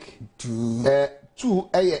 Isaac 2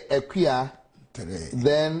 a queer 3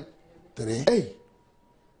 then 3 hey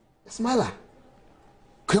Smiler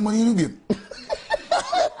come on you give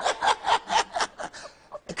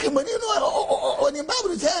come on you know on your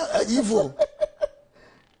Bible tell evil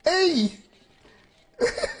hey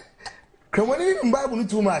come on you Bible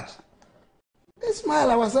too much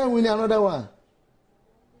Smiler was saying winning another one.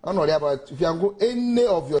 I know about if you go any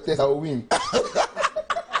of your tests I will win.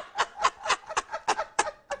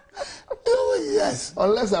 Oh yes.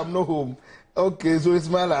 Unless I'm not home. Okay, so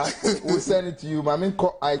Ismaila, we'll send it to you. I mean,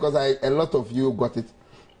 because a lot of you got it.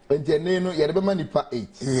 And you know, you have money per 8.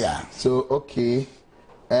 Yeah. So okay.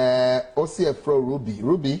 OCF from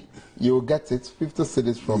Ruby, you'll get it 50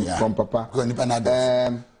 cedis from Papa.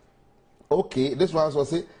 Okay, this one was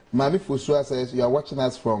say Mami Fusua says you are watching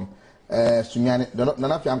us from Sunyani.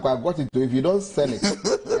 Nana FIANKOR, I've got it too. If you don't send it,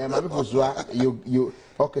 Mami Fusua, you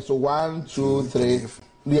okay, so 1, 2, 3,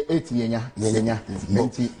 8 yenya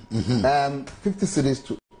 50 cedis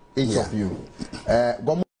to each of you.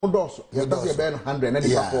 Gomodos, you don't see 100, and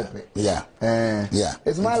yeah.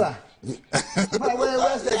 It's Mala.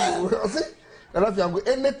 Where's the Nana FIANKOR,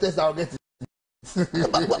 any test I'll get it.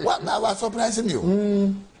 What was surprising you?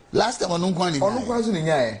 Last time now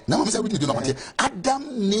we do not.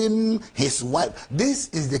 Adam named his wife. This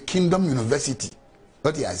is the Kingdom University.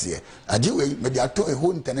 What he has here. I do maybe I told a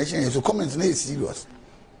whole international so comments is serious.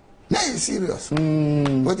 Now is serious.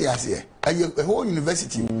 What he has here. A whole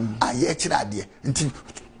university. I hear idea until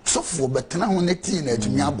so for but now when to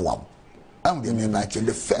me abo. I'm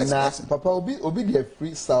the first person. Papa obi the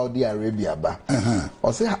free Saudi Arabia ba.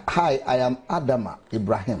 Or say hi, I am Adama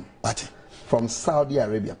Ibrahim. What? From Saudi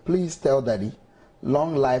Arabia. Please tell Daddy,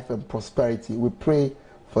 long life and prosperity. We pray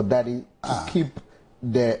for Daddy to keep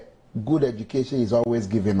the good education he's always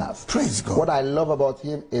giving us. Praise God. What I love about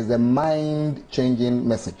him is the mind-changing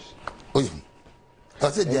message. Oh,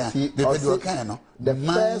 the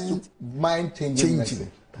first mind-changing message.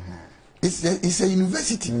 It's a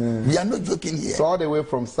university. We are not joking here. So all the way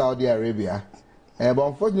from Saudi Arabia. But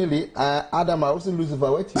unfortunately, Adam, I also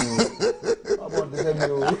Lucifer waiting. About the same.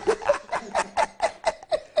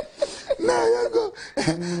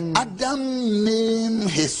 Adam named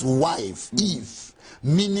his wife Eve,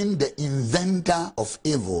 meaning the inventor of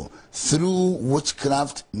evil through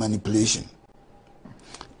witchcraft manipulation.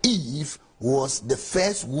 Eve was the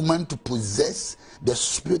first woman to possess the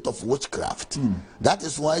spirit of witchcraft. That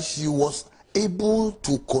is why she was able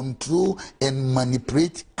to control and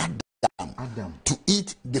manipulate Adam to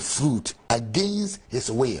eat the fruit against his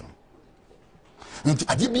will.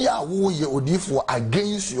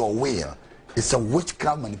 Against your will. It's a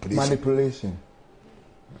witchcraft manipulation.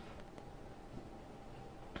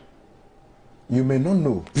 You may not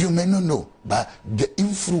know. But the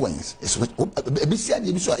influence is what the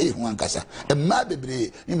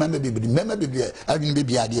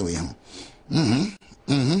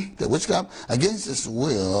witchcraft against his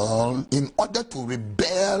will in order to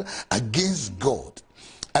rebel against God.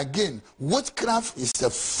 Again, witchcraft is a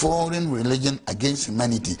foreign religion against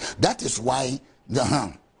humanity. That is why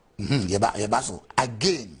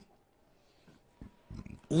again,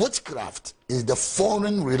 witchcraft is the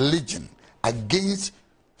foreign religion against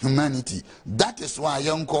humanity. That is why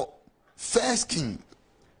Yanko First King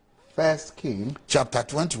chapter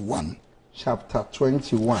 21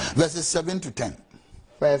 verses 7 to 10.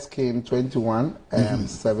 1 Kings 21,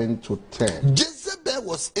 7 to 10. Jezebel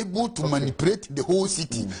was able to manipulate the whole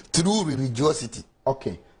city through religiosity.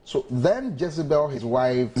 Okay. So then Jezebel, his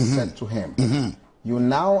wife, said to him, you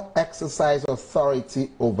now exercise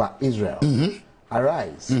authority over Israel.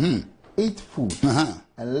 Arise, eat food,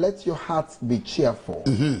 and let your heart be cheerful.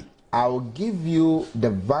 I will give you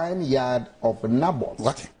the vineyard of Naboth.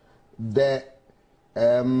 What? The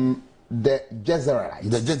Jezreelite.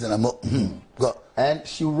 The Jezreelite. And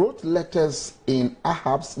she wrote letters in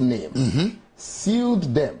Ahab's name,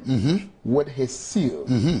 sealed them with his seal,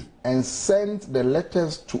 and sent the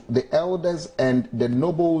letters to the elders and the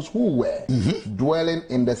nobles who were dwelling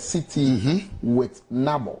in the city with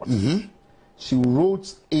Naboth. She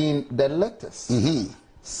wrote in the letters,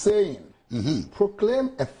 saying,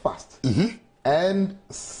 proclaim a fast and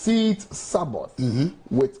sit Sabbath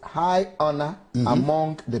with high honor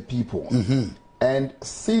among the people, and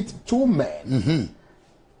sit 2 men,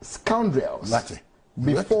 scoundrels,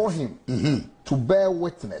 before him to bear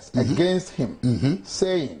witness against him,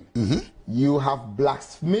 saying, you have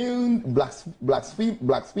blasphemed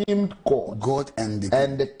God and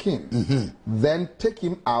the king. Then take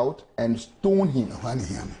him out and stone him,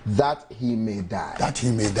 that he may die. That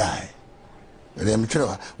he may die.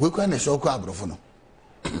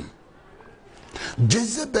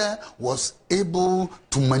 Jezebel was able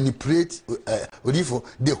to manipulate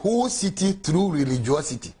the whole city through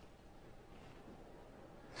religiosity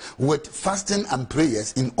with fasting and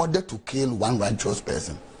prayers in order to kill one righteous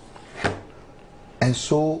person. And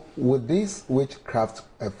so with this witchcraft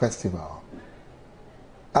festival,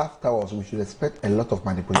 afterwards we should expect a lot of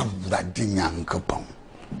manipulation.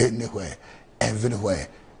 Anywhere, everywhere,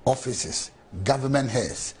 offices, government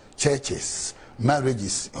heads, churches,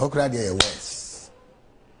 marriages, worse.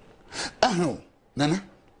 Nana,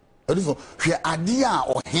 we idea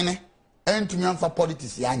or hene, and to me for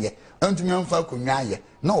politics, and to me for kunyaye,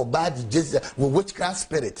 no bad Jesus with witchcraft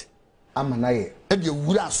spirit. Amanaye, and you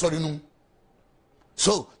would have sorry.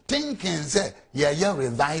 So thinking say, yeah,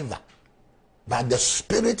 revival, but the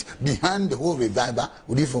spirit behind the whole revival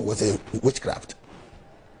was a witchcraft,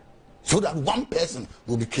 so that one person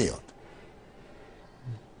will be killed.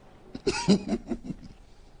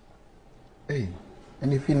 Hey,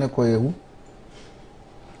 and if you know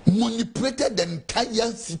manipulated the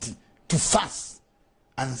entire city to fast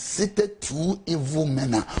and seated 2 evil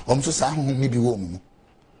men. So say maybe woman.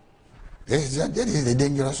 That is the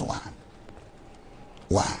dangerous one.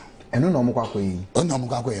 Wow. And no more quay. Oh no more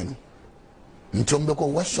no. In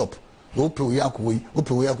Tombako workshop. Open Yakui,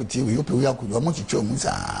 open Yakuti, open Yaku, much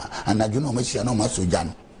chomusa, and I do not much no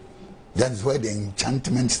Masujan. That's where the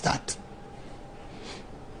enchantment start.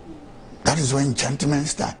 That is where enchantment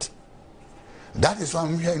start. That is why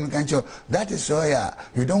I'm here in Kancho. That is why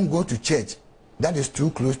you don't go to church. That is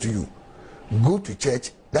too close to you. Go to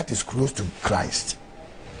church. That is close to Christ.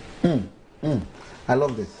 I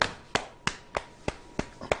love this.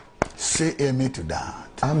 Say amen to that.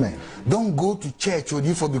 Amen. Don't go to church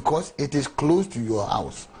because it is close to your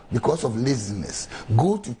house because of laziness.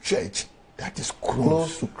 Go to church. That is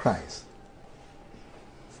close to Christ.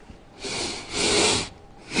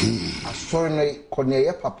 Sorry,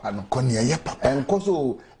 Cornelia Papa no. Cornelia Papa. And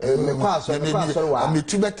Koso, me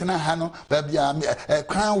too better than Hano, baby, a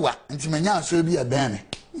crown what, and Timania should be a banner.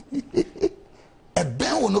 A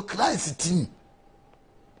ban will no Christ team.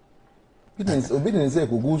 Obedience,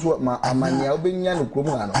 who goes what my Amania Obinian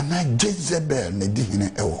Krumano. And I Jezebel,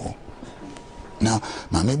 Medina. Now,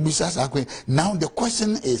 Mamma Busas, now the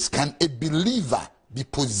question is, can a believer be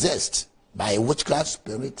possessed by a witchcraft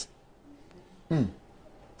spirit?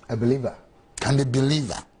 A believer. Can a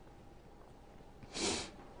believer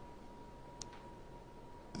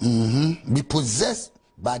be possessed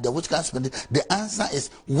by the witchcraft spirit? The answer is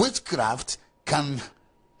witchcraft can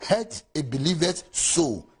hurt a believer's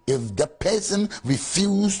soul if the person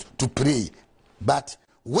refused to pray, but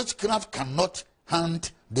witchcraft cannot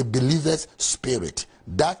haunt the believer's spirit.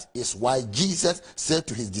 That is why Jesus said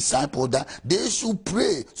to his disciples that they should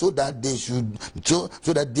pray so that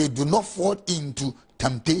they do not fall into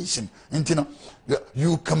temptation. And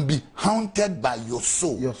you can be haunted by your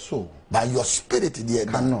soul. Your soul. By your spirit.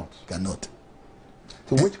 Cannot.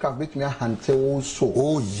 So witchcraft makes me a hunter soul.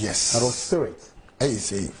 Oh yes. Or spirit. Hey,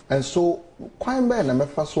 safe. And so quite bad and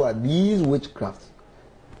first one these witchcraft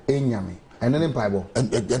enyame. And then in Bible.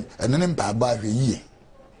 And then in Bible ye.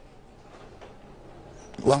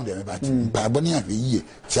 One day about Bible near ye.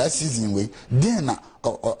 Church season way. Then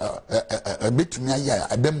a bit to me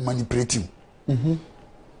I been manipulating. Now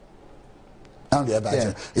the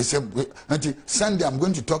about it's a Sunday I'm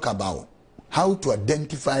going to talk about how to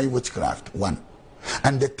identify witchcraft. One,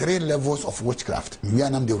 And the 3 levels of witchcraft. We are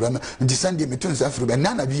not the Roman. And the Sunday, me turns after the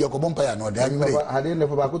Nana be a company. No, I didn't know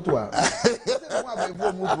about Kutua.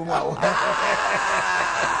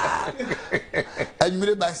 I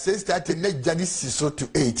made by 6:30 next Janice so to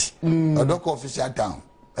 8. A dog official town.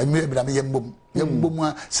 I made Bram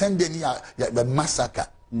Yambuma Sunday near the massacre.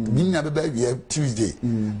 Nina baby Tuesday.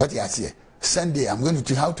 But yes, here Sunday I'm going to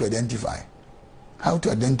teach how to identify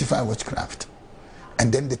witchcraft.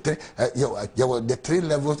 And then the 3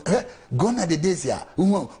 levels. Gone are the days here.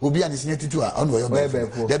 Will be an initiative to our own way.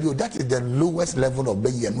 That is the lowest level of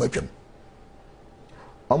being and weapon.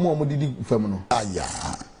 Ah,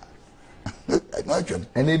 yeah.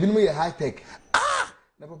 And even we high tech.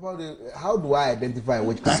 How do I identify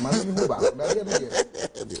which kind? I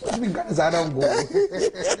don't go.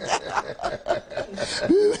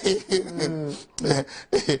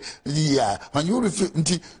 Yeah, when you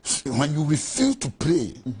refuse to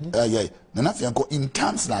pray, in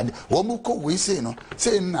terms like we say no,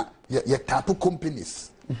 saying you tapu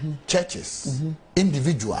companies, churches,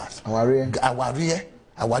 individuals, our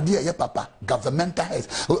dear papa, governmental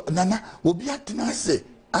heads, Nana will be at say.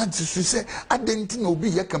 And she say, I didn't know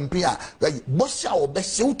be a compare. Bosha or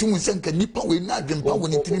Bessu to send a nipper will not drink power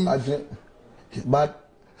when it. But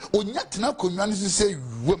when yet now community say,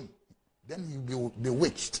 then he will be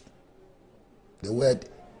bewitched. The word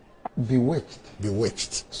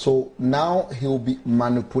bewitched. So now he will be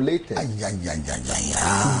manipulated. To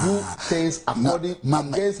do things according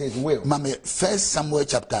against his will. Mama, 1 Samuel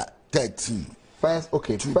chapter 13. First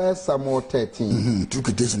Samuel 13.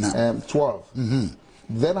 12.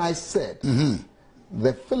 Then I said,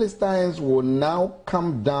 the Philistines will now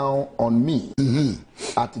come down on me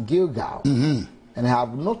at Gilgal and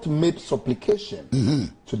have not made supplication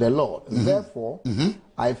to the Lord. Therefore,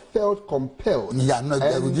 I felt compelled. Yeah, no,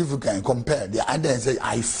 if you can compare. The other say,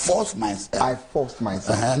 I forced myself.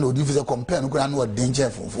 No, if you compare, no, I know danger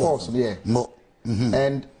for force. Yeah. No.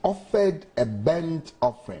 And offered a burnt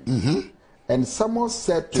offering. And someone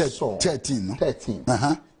said to Saul, 13.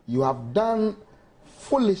 You have done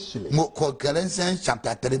foolishly. Galatians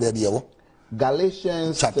chapter 3, baby.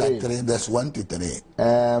 Galatians chapter 3, verse 1 to 3.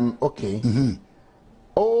 Okay.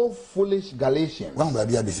 Oh, foolish Galatians.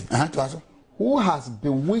 Who has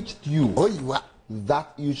bewitched you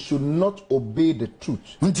that you should not obey the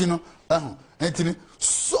truth?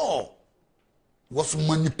 Saul was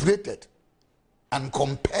manipulated and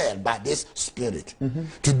compelled by this spirit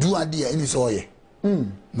to do a deal in his oil.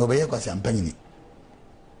 Nobody was champagne.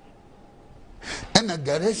 And the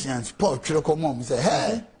Galatians, Paul Chilocomom said,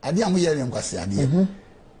 hey, I didn't hear him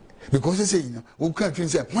because he said, who can't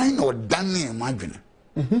say, why not Danny imagine?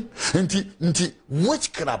 Until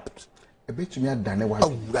witchcraft a bit to me, Danny,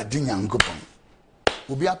 oh, Radina and Coupon.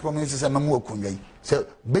 Will be a promise as a mamu kunga. So,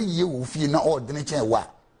 be you will feel not all the nature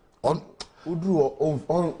what on Udru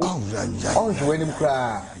on when him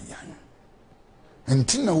cry. And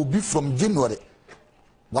Tina will be from January.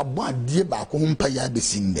 What one dear back home pay be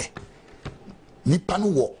seen there.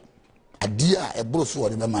 Nippanu walk a dear a brosso or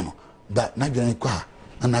the man that Nigerian qua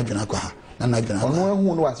and Nigerian qua and Nigerian.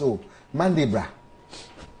 Who was so Monday bra.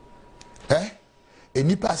 Eh? A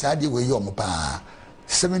nippa sadi way your pa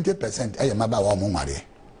 70% I am about one money.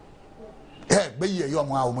 Eh, be ye your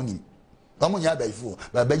money. Omunya by fool,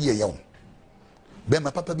 but be ye young. Be my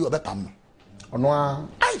papa be a bepam. On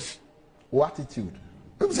what attitude?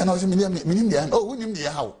 Oh, who knew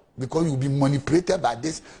the how? Because you'll be manipulated by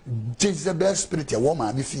this Jezebel spirit, a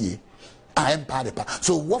woman, if you I am part of it.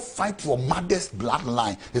 So, what fight your mother's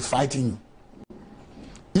bloodline is fighting you?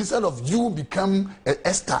 Instead of you become a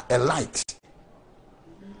Esther, a light.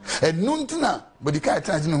 And Nuntina, but the car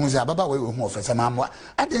transition who's a baba way with more for some mamma.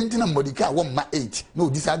 I didn't know Modica 1 my 8. No,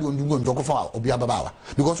 decide when you go and talk for or be a baba.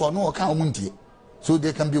 Because for no account munti. So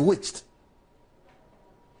they can be witched.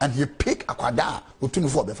 And he pick a quadra or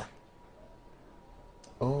 24 befa.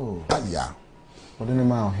 Oh, yeah. What do you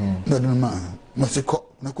know him? No, man. Must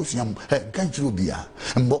Nakusiam, can't you be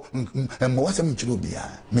and what's a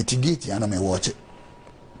mitrubia? Mitigate and I may watch it.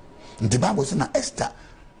 The Bible says, Esther,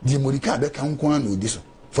 the Modica became one with this.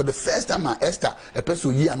 For the first time, Esther, a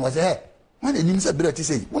person here and was here. When the news ability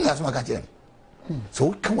say, when that's my catcher.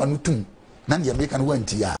 So come on, too. None you make and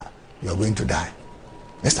went here. You're going to die.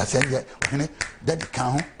 Esther said, that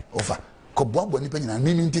count over. Kobob when you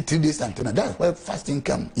meaning 3 days and that's where fasting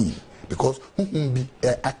come in. Because whom be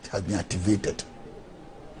act has been activated.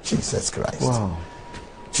 Jesus Christ. Wow.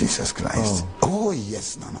 Jesus Christ. Oh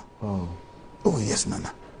yes, Nana. Oh yes,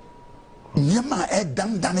 Nana. Nyama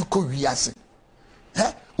dan ko wiase.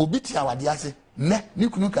 Obi ti awade ase. Ne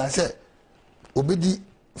kunu kan se obedi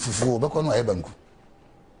fufu obekọ no ebanku.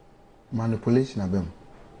 manipulation abem.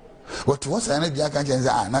 What was an idea can change?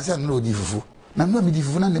 Ah, Nasa no difu. Na no me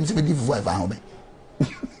difu na dem se be difu wife ahome.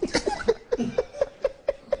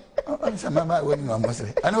 Oh, mama when you am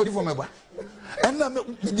say. I know difu me ba. And na me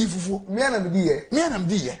difu. Me na me di ye. Me na me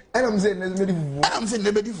di ye. And I'm saying me difu. I'm saying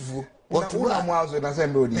me difu. What who am house na say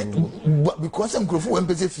no difu. Because am krofo when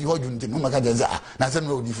pese fi hoju nti no maka jenza ah na say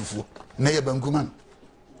no difu. Na ye banku man.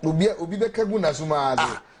 Obi be kagu na so ma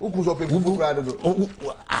ade. Ukun so pe fufu kra do.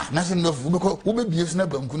 Ah na say no fufu because wo be bie na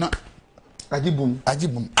banku na Ajibum.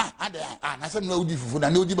 Ah, ade ah na say no difu na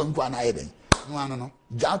odi banku ana ye den. No ano no.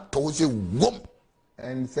 Ja to se wom.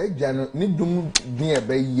 And say jano ni dum din e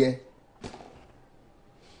be ye.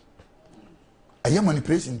 Aya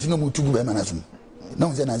manipulation tino mu tugu be manasum.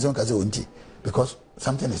 No say na zon ka say onti because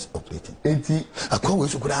something is operating. Enti akwa we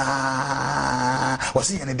sukura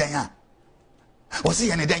wasi ye ne dan a. Wasi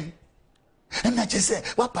ye ne dan. Na che say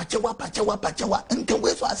wapache wa nke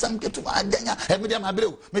we so asam ketu adanya e mediam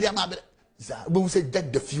abreu za bo say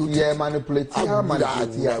that the future. Yeah, manipulate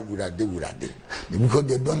because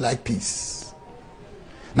they don't like peace.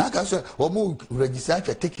 Na ka so wo mu register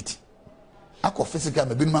a ticket akọ physical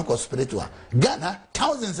me binum akọ spiritual Ghana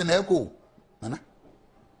thousands na echo nana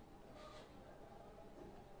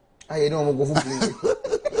aye no mo go fu play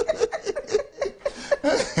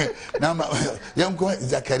na yanko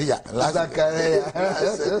Zakaria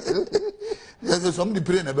yes somebody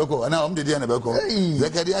pray na beko na om de dia na beko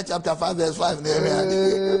Zakaria chapter 5 verse 5 na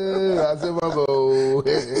asemago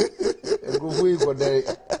go fu for there.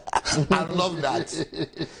 I love that.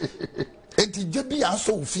 Enti jebi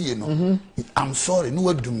aso fie no. I'm sorry no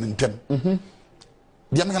wadum ntem.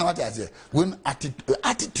 Dia me kana what I say when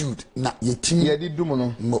attitude na yetimi ye di dum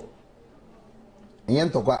no mo enye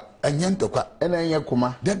ntokwa ena enye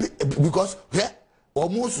kuma because he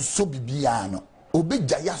almost so bibia no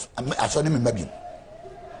obegya ya aso ne memabi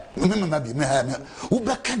me ha me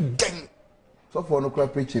ubeka den so for no cra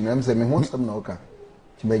preaching am say me ho sam na oka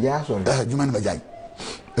tibeja aso adwuma ne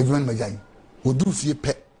majai oduru fie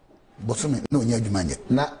pe bosome na onya adwuma nye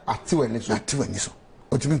na atiwani so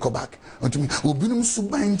otumi go back otumi obinum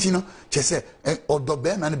suban ti no chese odo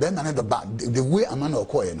be na do ba the way amana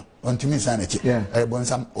okoye no ontumi san echi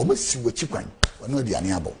bonsam obesi wachi kwan wono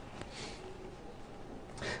aduane abo.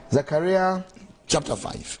 Zechariah chapter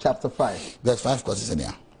 5 verse 5 cause it's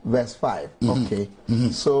there verse 5 okay.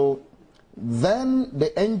 So then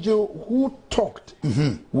the angel who talked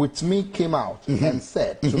with me came out and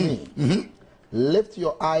said to me, lift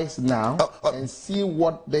your eyes now and see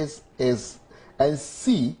what this is, and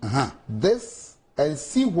see this, and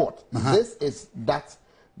see what this is that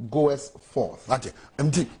goes forth.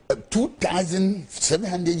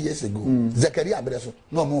 2,700 years ago, Zechariah Abreso,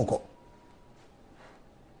 no more.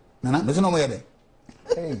 Nana, there's no way.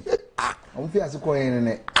 Hey, I'm feeling so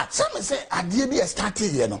quiet. Some say, I did be a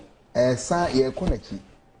starting, you know. Ye konachi.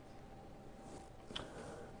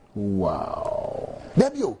 Wow.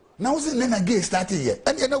 Debio, now see then again starting here.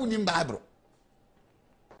 And you know in Bible.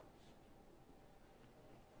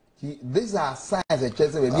 These are signs that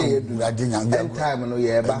church will be end time no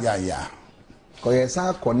ye ba. Yeah. Ko ye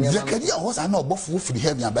sa konia. Zechariah was an obofu free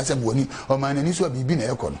heaven and basem woni o man ani so bibi na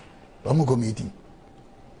ekọ no. O mo go meeting.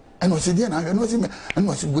 And was there na and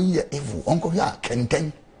was go here evil. Uncle ya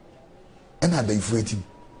kenten. And I be fighting.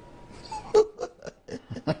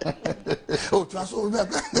 Oh,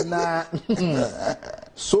 nah.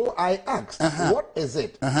 So I asked, what is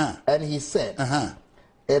it? And he said,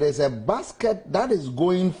 it is a basket that is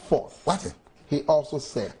going forth. What? He also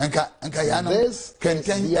said, this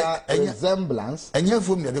is their resemblance.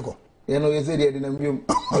 You know, you said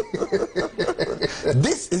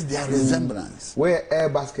this is their resemblance. Where air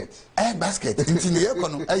basket? Air basket. Air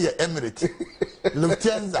Emirates,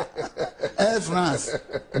 Lufthansa, Air France,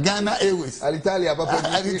 Ghana Airways, Alitalia,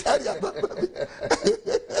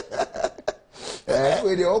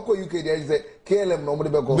 where the Oko UK there is a KLM nobody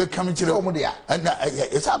be coming to the and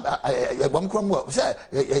it's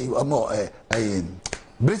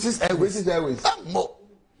British Airways. More.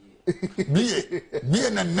 Be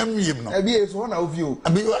na namyem no. Be is one of you.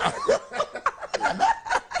 And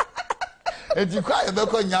you cry about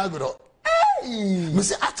Nyagro. Me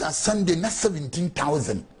say after Sunday na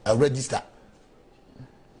 17,000 register.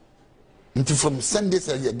 Until from Sunday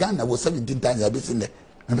say Ghana was 17,000 be seen there.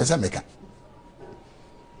 And be say meka.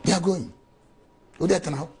 They are going. Who that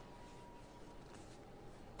now?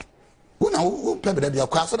 Who now who pebe dey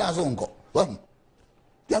akwa so da so nko.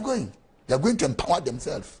 They are going. They are going to empower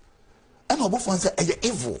themselves. And Obofon say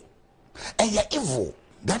evil. Evil.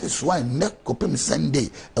 That is why next Kopim Sunday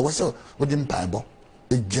I was so within Bible.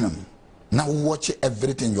 Now watch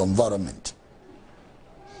everything in your environment.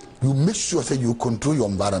 you make sure say you control your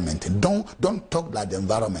environment. Don't talk like the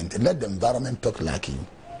environment. Let the environment talk like you.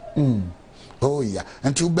 Oh yeah.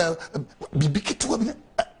 Until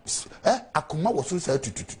akuma was so said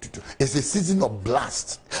to it's a season of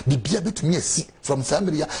blast. Be able to me see from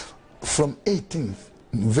Samaria from 18th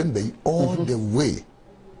November all the way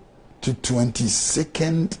to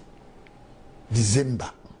 22nd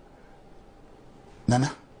December.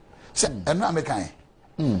 Nana. So American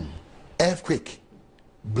earthquake,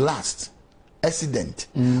 blast, accident,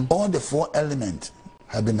 all the 4 elements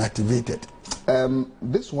have been activated.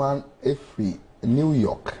 This one, New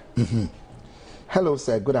York. Hello,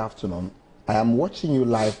 sir. Good afternoon. I am watching you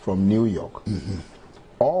live from New York.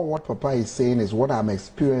 All what Papa is saying is what I'm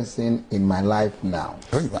experiencing in my life now.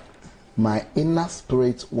 My inner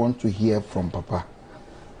spirit wants to hear from Papa.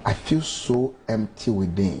 I feel so empty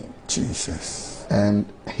within. Jesus. And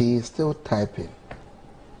he is still typing.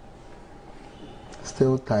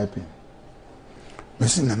 Still typing.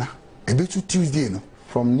 Listen, Nana. A bit Tuesday, no?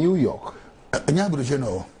 From New York.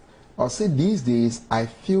 I'll say these days I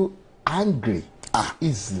feel angry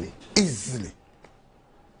easily.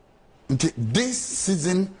 This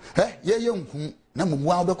season,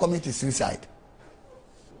 commit suicide.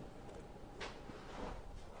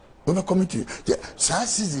 Commit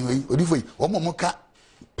season,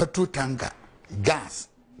 petrol tanker, gas.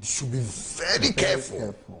 You should be very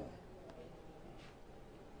careful.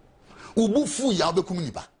 Ubufu ya be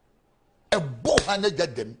kumuniba. A bohane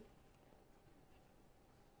get them.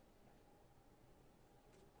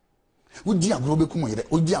 Udi agrobe kumoyere,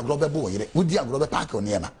 udi agrobe boyere, udi agrobe park on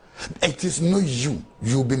yema. It is not you.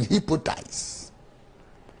 You've been hypnotized.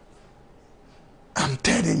 I'm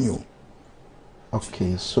telling you.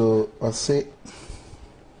 Okay, so I say,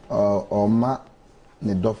 Oma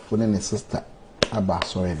ne dofune ne sister aba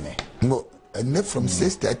sorry me. No, and from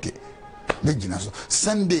 6:30.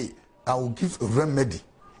 Sunday I will give a remedy.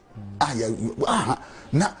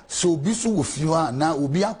 Na so bisu with you na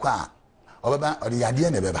ubi akwa. Obaba or the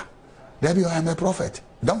idea nebeba. There be I am a prophet.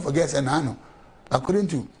 Don't forget Senano. According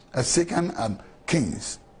to a second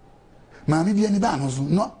Kings. Mammy be any banos,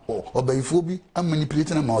 no, or by phobia, I'm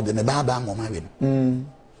manipulating more than a baba mama.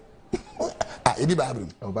 Any Bible.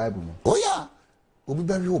 Oh, yeah. Obi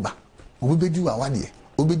be Yoba. Obi do a 1 year.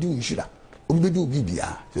 Obi do Ishira. Obi do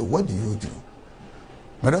Bibia. So what do you do?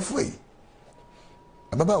 But of way.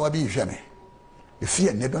 Baba wabi shame. If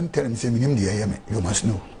you never tell him, say, you must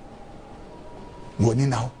know. One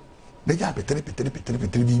now. They are petri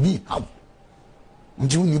how?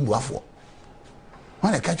 You need buffalo.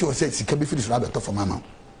 When I catch you, say, can be finished rabbit for mama.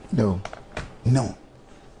 No.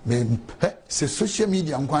 Say social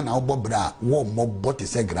media and one our bobra, warm mob bot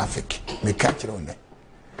is a graphic. May catch it on there.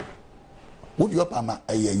 Would your pama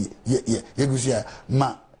a ye,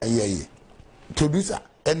 ma a ye. Producer,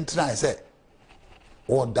 and try, say,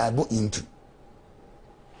 or dive into.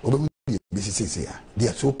 They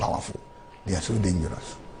are so powerful, they are so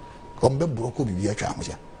dangerous. Come back, Broko be a charm.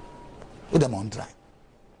 What am I try?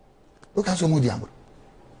 Look at some diablo.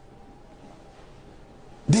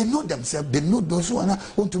 They know themselves, they know those who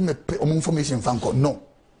want to make information FIANKOR. No.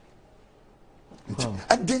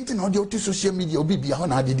 I didn't know the social media will be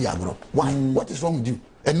behind the diablo. Why? What is wrong with you?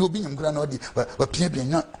 And no being are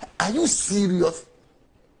you serious?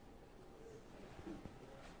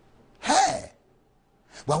 Hey.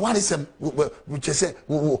 But what is which I say,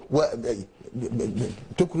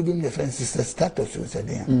 to Kubin friends is a status.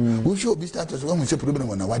 Who should be status when we say problem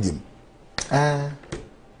on a wadim?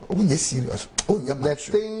 When you're serious, the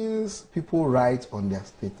things people write on their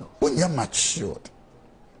status. When you're matured,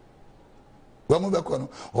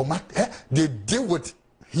 they deal with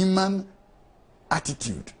human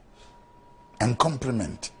attitude and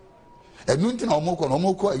compliment. And nothing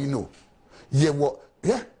Amoako, you know,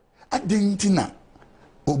 I didn't know.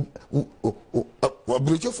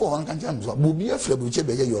 Bruce for one can will be a flabuche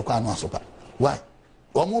beggar your crown sopa. Why?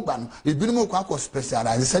 Omoban, if Bino Quaco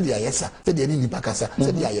specialized, said yes, said the enemy Pacasa,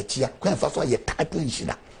 said the Ayachia, quite fast for your type in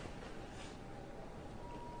Shida.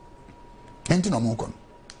 Enter Amoako.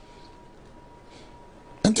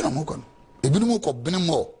 If Bino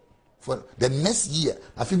Benamo for the next year,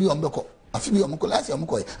 I feel you on Boko, I feel you on last year,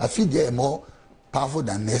 I feel they are more powerful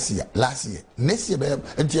than next year, last year. Next year,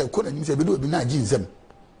 until I couldn't say, we do be not jeans. And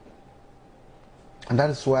that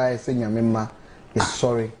is why I say Yamima is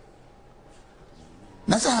sorry.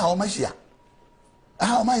 That's how much here.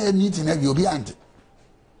 How am I meeting you'll be auntie?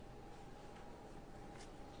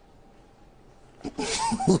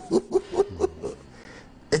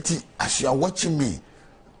 As you are watching me,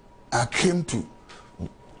 I came to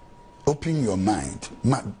open your mind.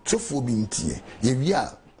 So for being here, if you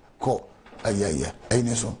are called a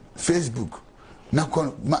Facebook na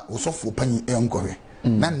kon ma osofo pani enkore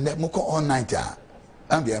na ne mo ko all night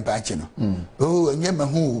am be empa chi no oh enye ma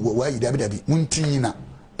hu wa yi dabi muntinyina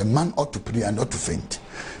a man ought to pray and not to faint.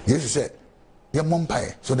 Jesus said your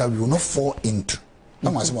mumpire so that we will not fall into no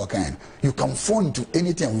matter what kind. You can fall into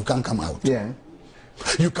anything and you can come out. Yeah.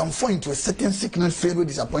 You can fall into a certain sickness, failure,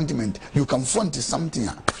 disappointment. You can fall into something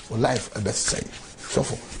for life, a best say. So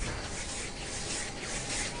for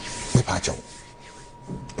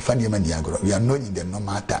we are not in the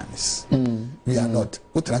normal times. We are not.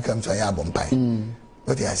 What comes to a bompai?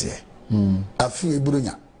 What I say? A few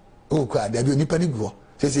brunya. Oh, there be any go.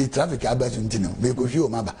 Say traffic about Untino. They go show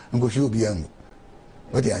Maba and go show beyond.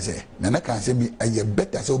 What I say? Nana can say me a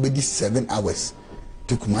better so be 7 hours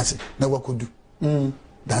to Kumasi. No what could do.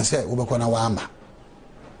 Then say Ubakona Wamba.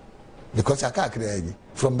 Because I can't create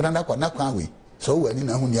from Branda Kwanakwawi. So when you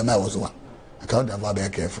know who your man was one. I can't have very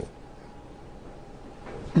careful.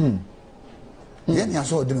 Yen ya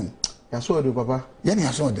saw them. Ya saw the papa. Yen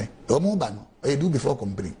ya saw them. Omobano. I do before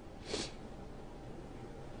complaining.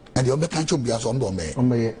 And the other country be as on Bombay.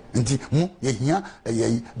 And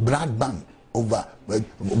ye blood bank over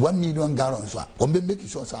 1 million gallons. One be making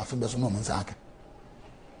sure I feel some woman's sack.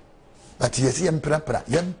 But you see, emperor,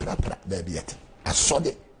 baby yet. I saw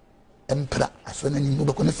the emperor. I saw any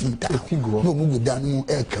move on a think no move down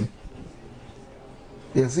air come.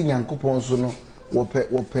 You see, Uncle Ponsono.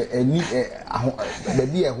 Wope any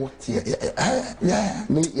baby a hot here. Yeah,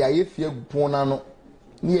 me ya if you ponano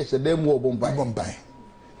near them war bombay.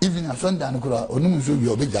 Even a friend and Onum should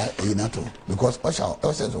be a big guy, because Osha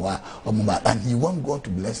says, and he want God to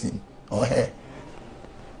bless him or her.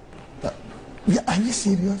 Are you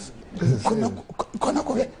serious?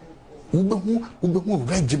 Ube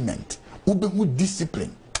regiment, ube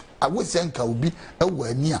discipline. I would say will be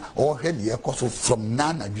a near or head the echo from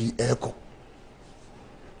Nana G echo.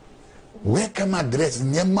 Where can address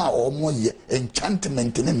Nema or more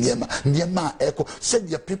enchantment in Nema echo? Said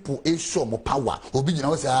your people a show more power. Obi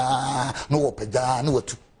no peda no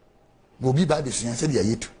to. No be by the said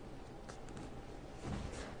yet.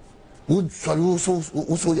 Would so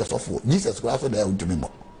yourself for Jesus Christ there would me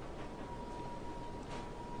more.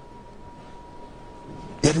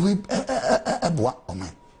 Yet we oh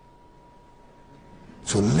man.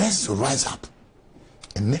 So let's rise up.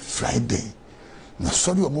 And next Friday. Na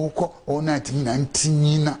sorry Amoako all night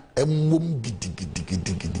 19 na emwom gidi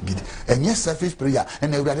and yes selfish prayer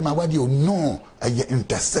and everybody my word you know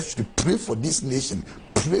intercession to pray for this nation,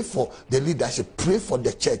 pray for the leadership, pray for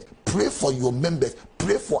the church, pray for your members,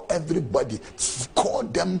 pray for everybody, call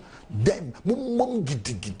them mum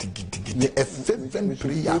gidi a fervent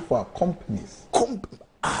prayer for our companies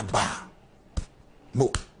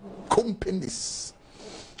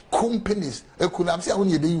companies e could have say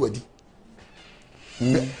only be wadi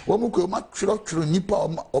womu ko ma twiro nipa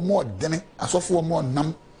o mo dene asofo o mo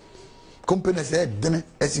nam companies say dene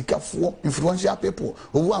esikafo influential people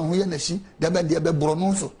owo ahun ye na shi de be bro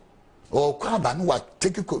no so o kwaba no wa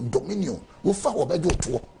take dominion wo fa wo be jo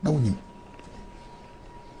to na wonim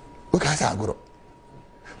o ka sa agoro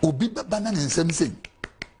obi baba na nsem sei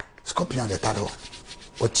scorpion de tado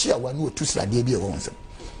o chia wa no tu srade bi e wo nsem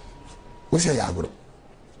wo se ya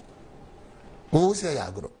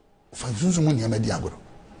agoro fanzunzu mu niema di agoro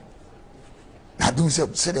na dum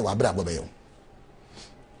se de wabra bo be yo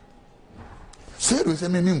se do se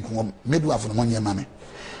me nkum medu afo no niema me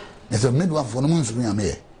ne se medu afo no nzuru ya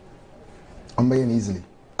me ambaye easily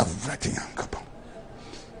avratin yankapa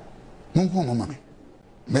nkum mo mame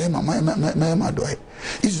me ma do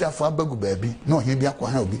Israel fo abagu baabi na ohia bi akwa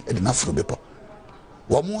ha obi e de na fro bepo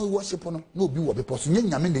wo mo worship no na obi wo bepo so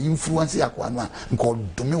nyame na influence akwa no a nko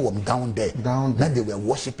dome wo down there na they were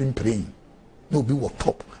worshiping, praying na obi wo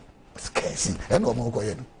top scarcing and wo mo ko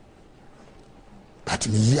ye no but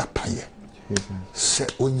me ya paye se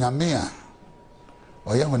onyame a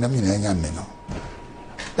oya honam ni na nyame no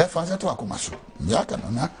e fansa to akoma so ya ka no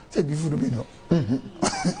na se bi furu bi no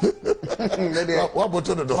wa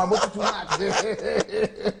boto do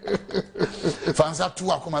fansa to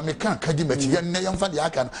akoma me kan kadi machi ye ne yamfa de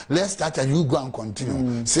aka no let's start and you go and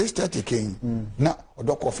continue 6:30 king na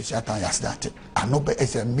odoko official time ya start anobe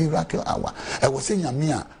is a miracle hour e wo se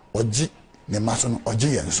nyame a oji ne maso no oji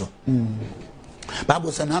ye nso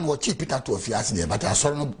Bible says now what Peter to fias there but I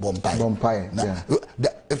saw no bompire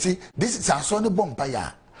see this is I saw no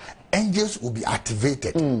bompire angels will be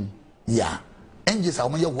activated yeah angels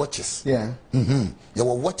are your watches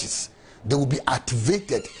your watches they will be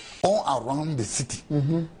activated all around the city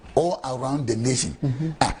all around the nation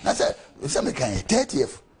that's some kind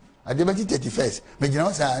 30th at the 31st me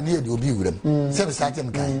gina say na e dey obi wuram say be start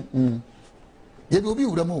am kan You will be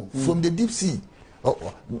from the deep sea.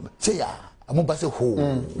 Oh, Chia, I'm about to say,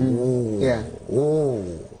 oh, yeah. Oh,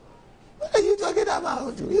 what are you talking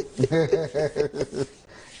about?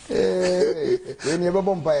 When you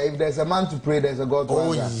have if there's a man to pray, there's a God to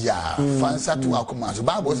answer. Oh, yeah. Fancy to our command. So,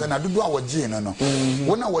 Bible says, I do our gene, no.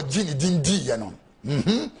 When our gene didn't do, you know.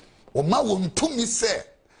 O ma won to me say,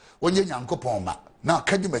 when you yanko pomba. Now,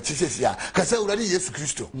 can you make Jesus ya? Because I already yes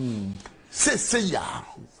Christo. Say ya.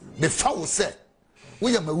 The foul say,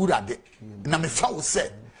 we are my woodade. Na me foul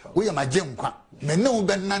say, we are my gemqua. Me no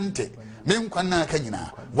benante. Memqua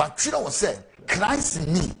canina. What should I say? Christ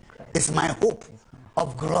in me is my hope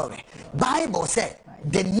of glory. Bible said,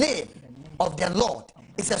 the name of the Lord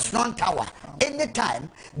is a strong tower. Anytime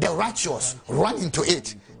the righteous run into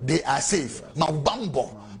it, they are safe. Maubambo,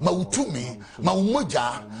 mautumi,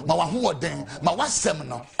 maumoja, mawahuoden,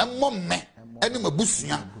 mawasemno, emome, eni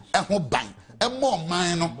mabusia, ehoban, emo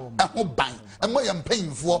mano, ehoban, emo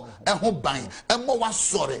yampayinfo, ehoban, emo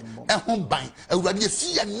wasore, ehoban, ewurade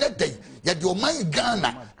si ya nede, ya de oman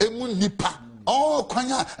Ghana, emu nipa. Oh,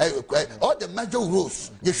 all the major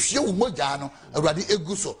rules. You show Mojano, already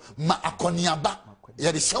eguso, ma akoniaba,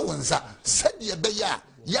 Yadishawanza, said ye beya,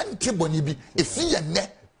 yan tibonibi, if he and ne,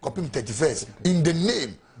 copy 31st, in the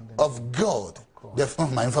name of God, the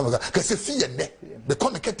from my father, because if he and ne, the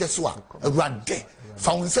comic teswa, a rade,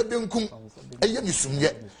 found Sabinkum, a yemisum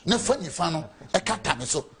yet, no funny fano, a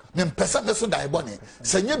catamiso, then Pesameso diabone,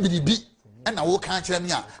 Sanya Bibi, and I will catch them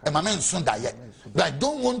ya, and my man soon die yet. But I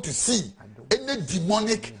don't want to see any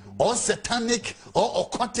demonic or satanic or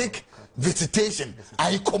occultic visitation.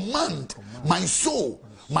 I command my soul,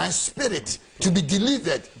 my spirit to be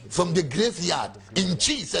delivered from the graveyard in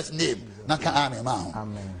Jesus' name. Amen.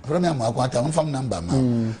 From Amoako Attah, one phone number,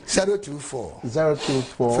 024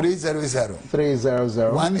 300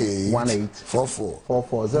 1844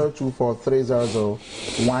 024 300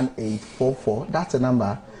 1844. That's the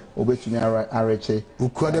number. Obetumi Areche.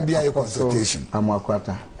 Ukwada be a consultation. Amoako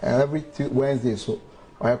Attah. Every Wednesday so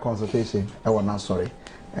our consultation. I was not sorry.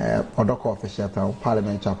 Odoko official town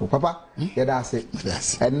Parliament Chapel. Papa, yeah, that's it.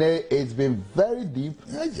 Yes. And it's been very deep.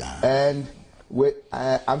 Yeah. And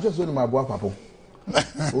I'm just doing my boy Papa.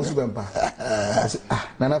 Usubempa.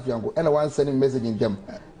 Nana FIANKOR. And I want sending message in them.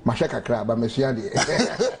 Mashaka crab, but Messiadi.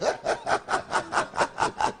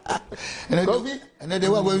 And they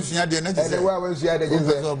were when she had the next day. And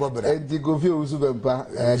the Govi Usubempa,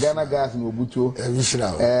 Ghana Gas in Ubutu,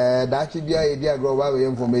 that should be a global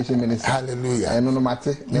information minister. Hallelujah. And no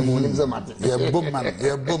matter, the mornings are matter. You're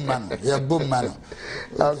boom man.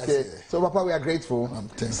 Okay, so Papa, we are grateful.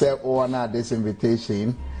 Say, honor this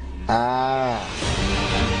invitation.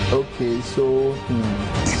 Okay, so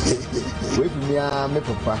wait for me,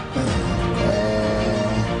 Papa.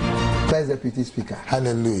 First Deputy Speaker.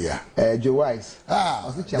 Hallelujah. Joe Wise.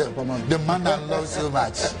 The man I love so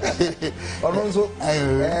much. Also,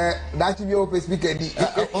 that should be open speaker.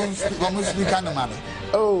 Speaker, no man.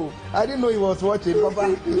 Oh, I didn't know he was watching,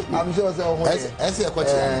 Papa. I'm sure. I say a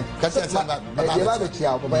question.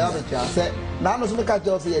 Now, no, some catch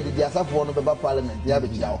us here. The Asaf one of the Parliament. The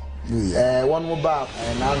Abichao. One more bar,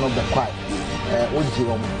 and I know the quiet. Uji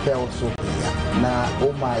on fell so. Now,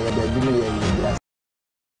 oh my, the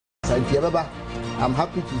I'm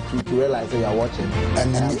happy to realize that you are watching.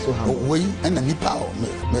 And then so we and the Nepal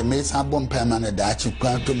may some bomb permanent that you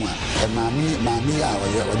can't do. And Mammy, or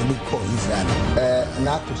the big call Israel.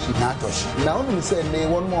 Natoshi. Now, only say they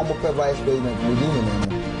want more vice president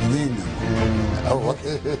within. Oh,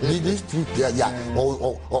 okay. This truth, yeah.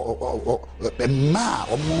 Oh, ma,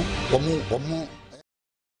 or more.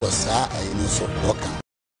 Was I in so okay.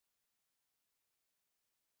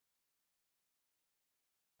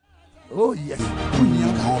 Oh yes.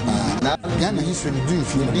 Now Ghana history do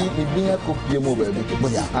if you be a copy mobile.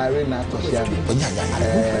 Irene Atosia,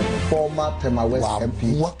 former Tema West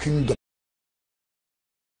MP. Working the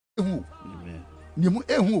Nimu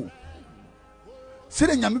ehu.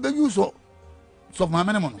 Sire nyame be use of my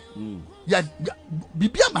minimum. Ya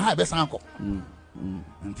bibia ma ha be sanko.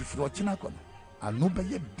 Nti fro china ko. Anu be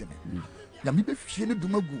ye dem. Ya me be fie ne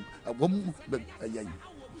dumagu awom ayi.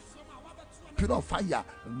 Pure fire,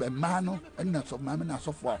 man, and not of mamma,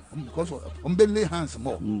 so far, because of lay hands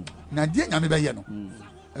more. Now, dear Yamibayano,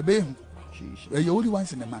 a bay, you only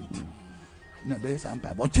once in a month. No, there's some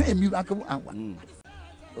pap, or 10 miracle hour.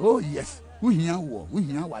 Oh, yes, we hear what we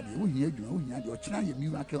hear your China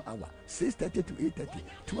miracle hour, 6:30 to 8:30,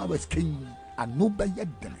 2 hours king, and no by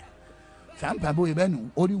yet them. Some pabo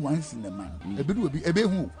even only once in a month. A bit will be a bay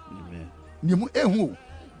who. Nimu ehu.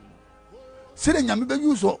 Sitting Yamiba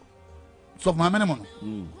use so my minimum.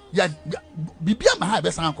 Ya bibia ma ha be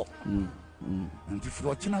sanko. nti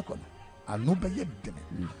fro china ko no ano be ye dene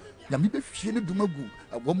ya me be hwie ne duma gu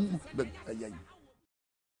awom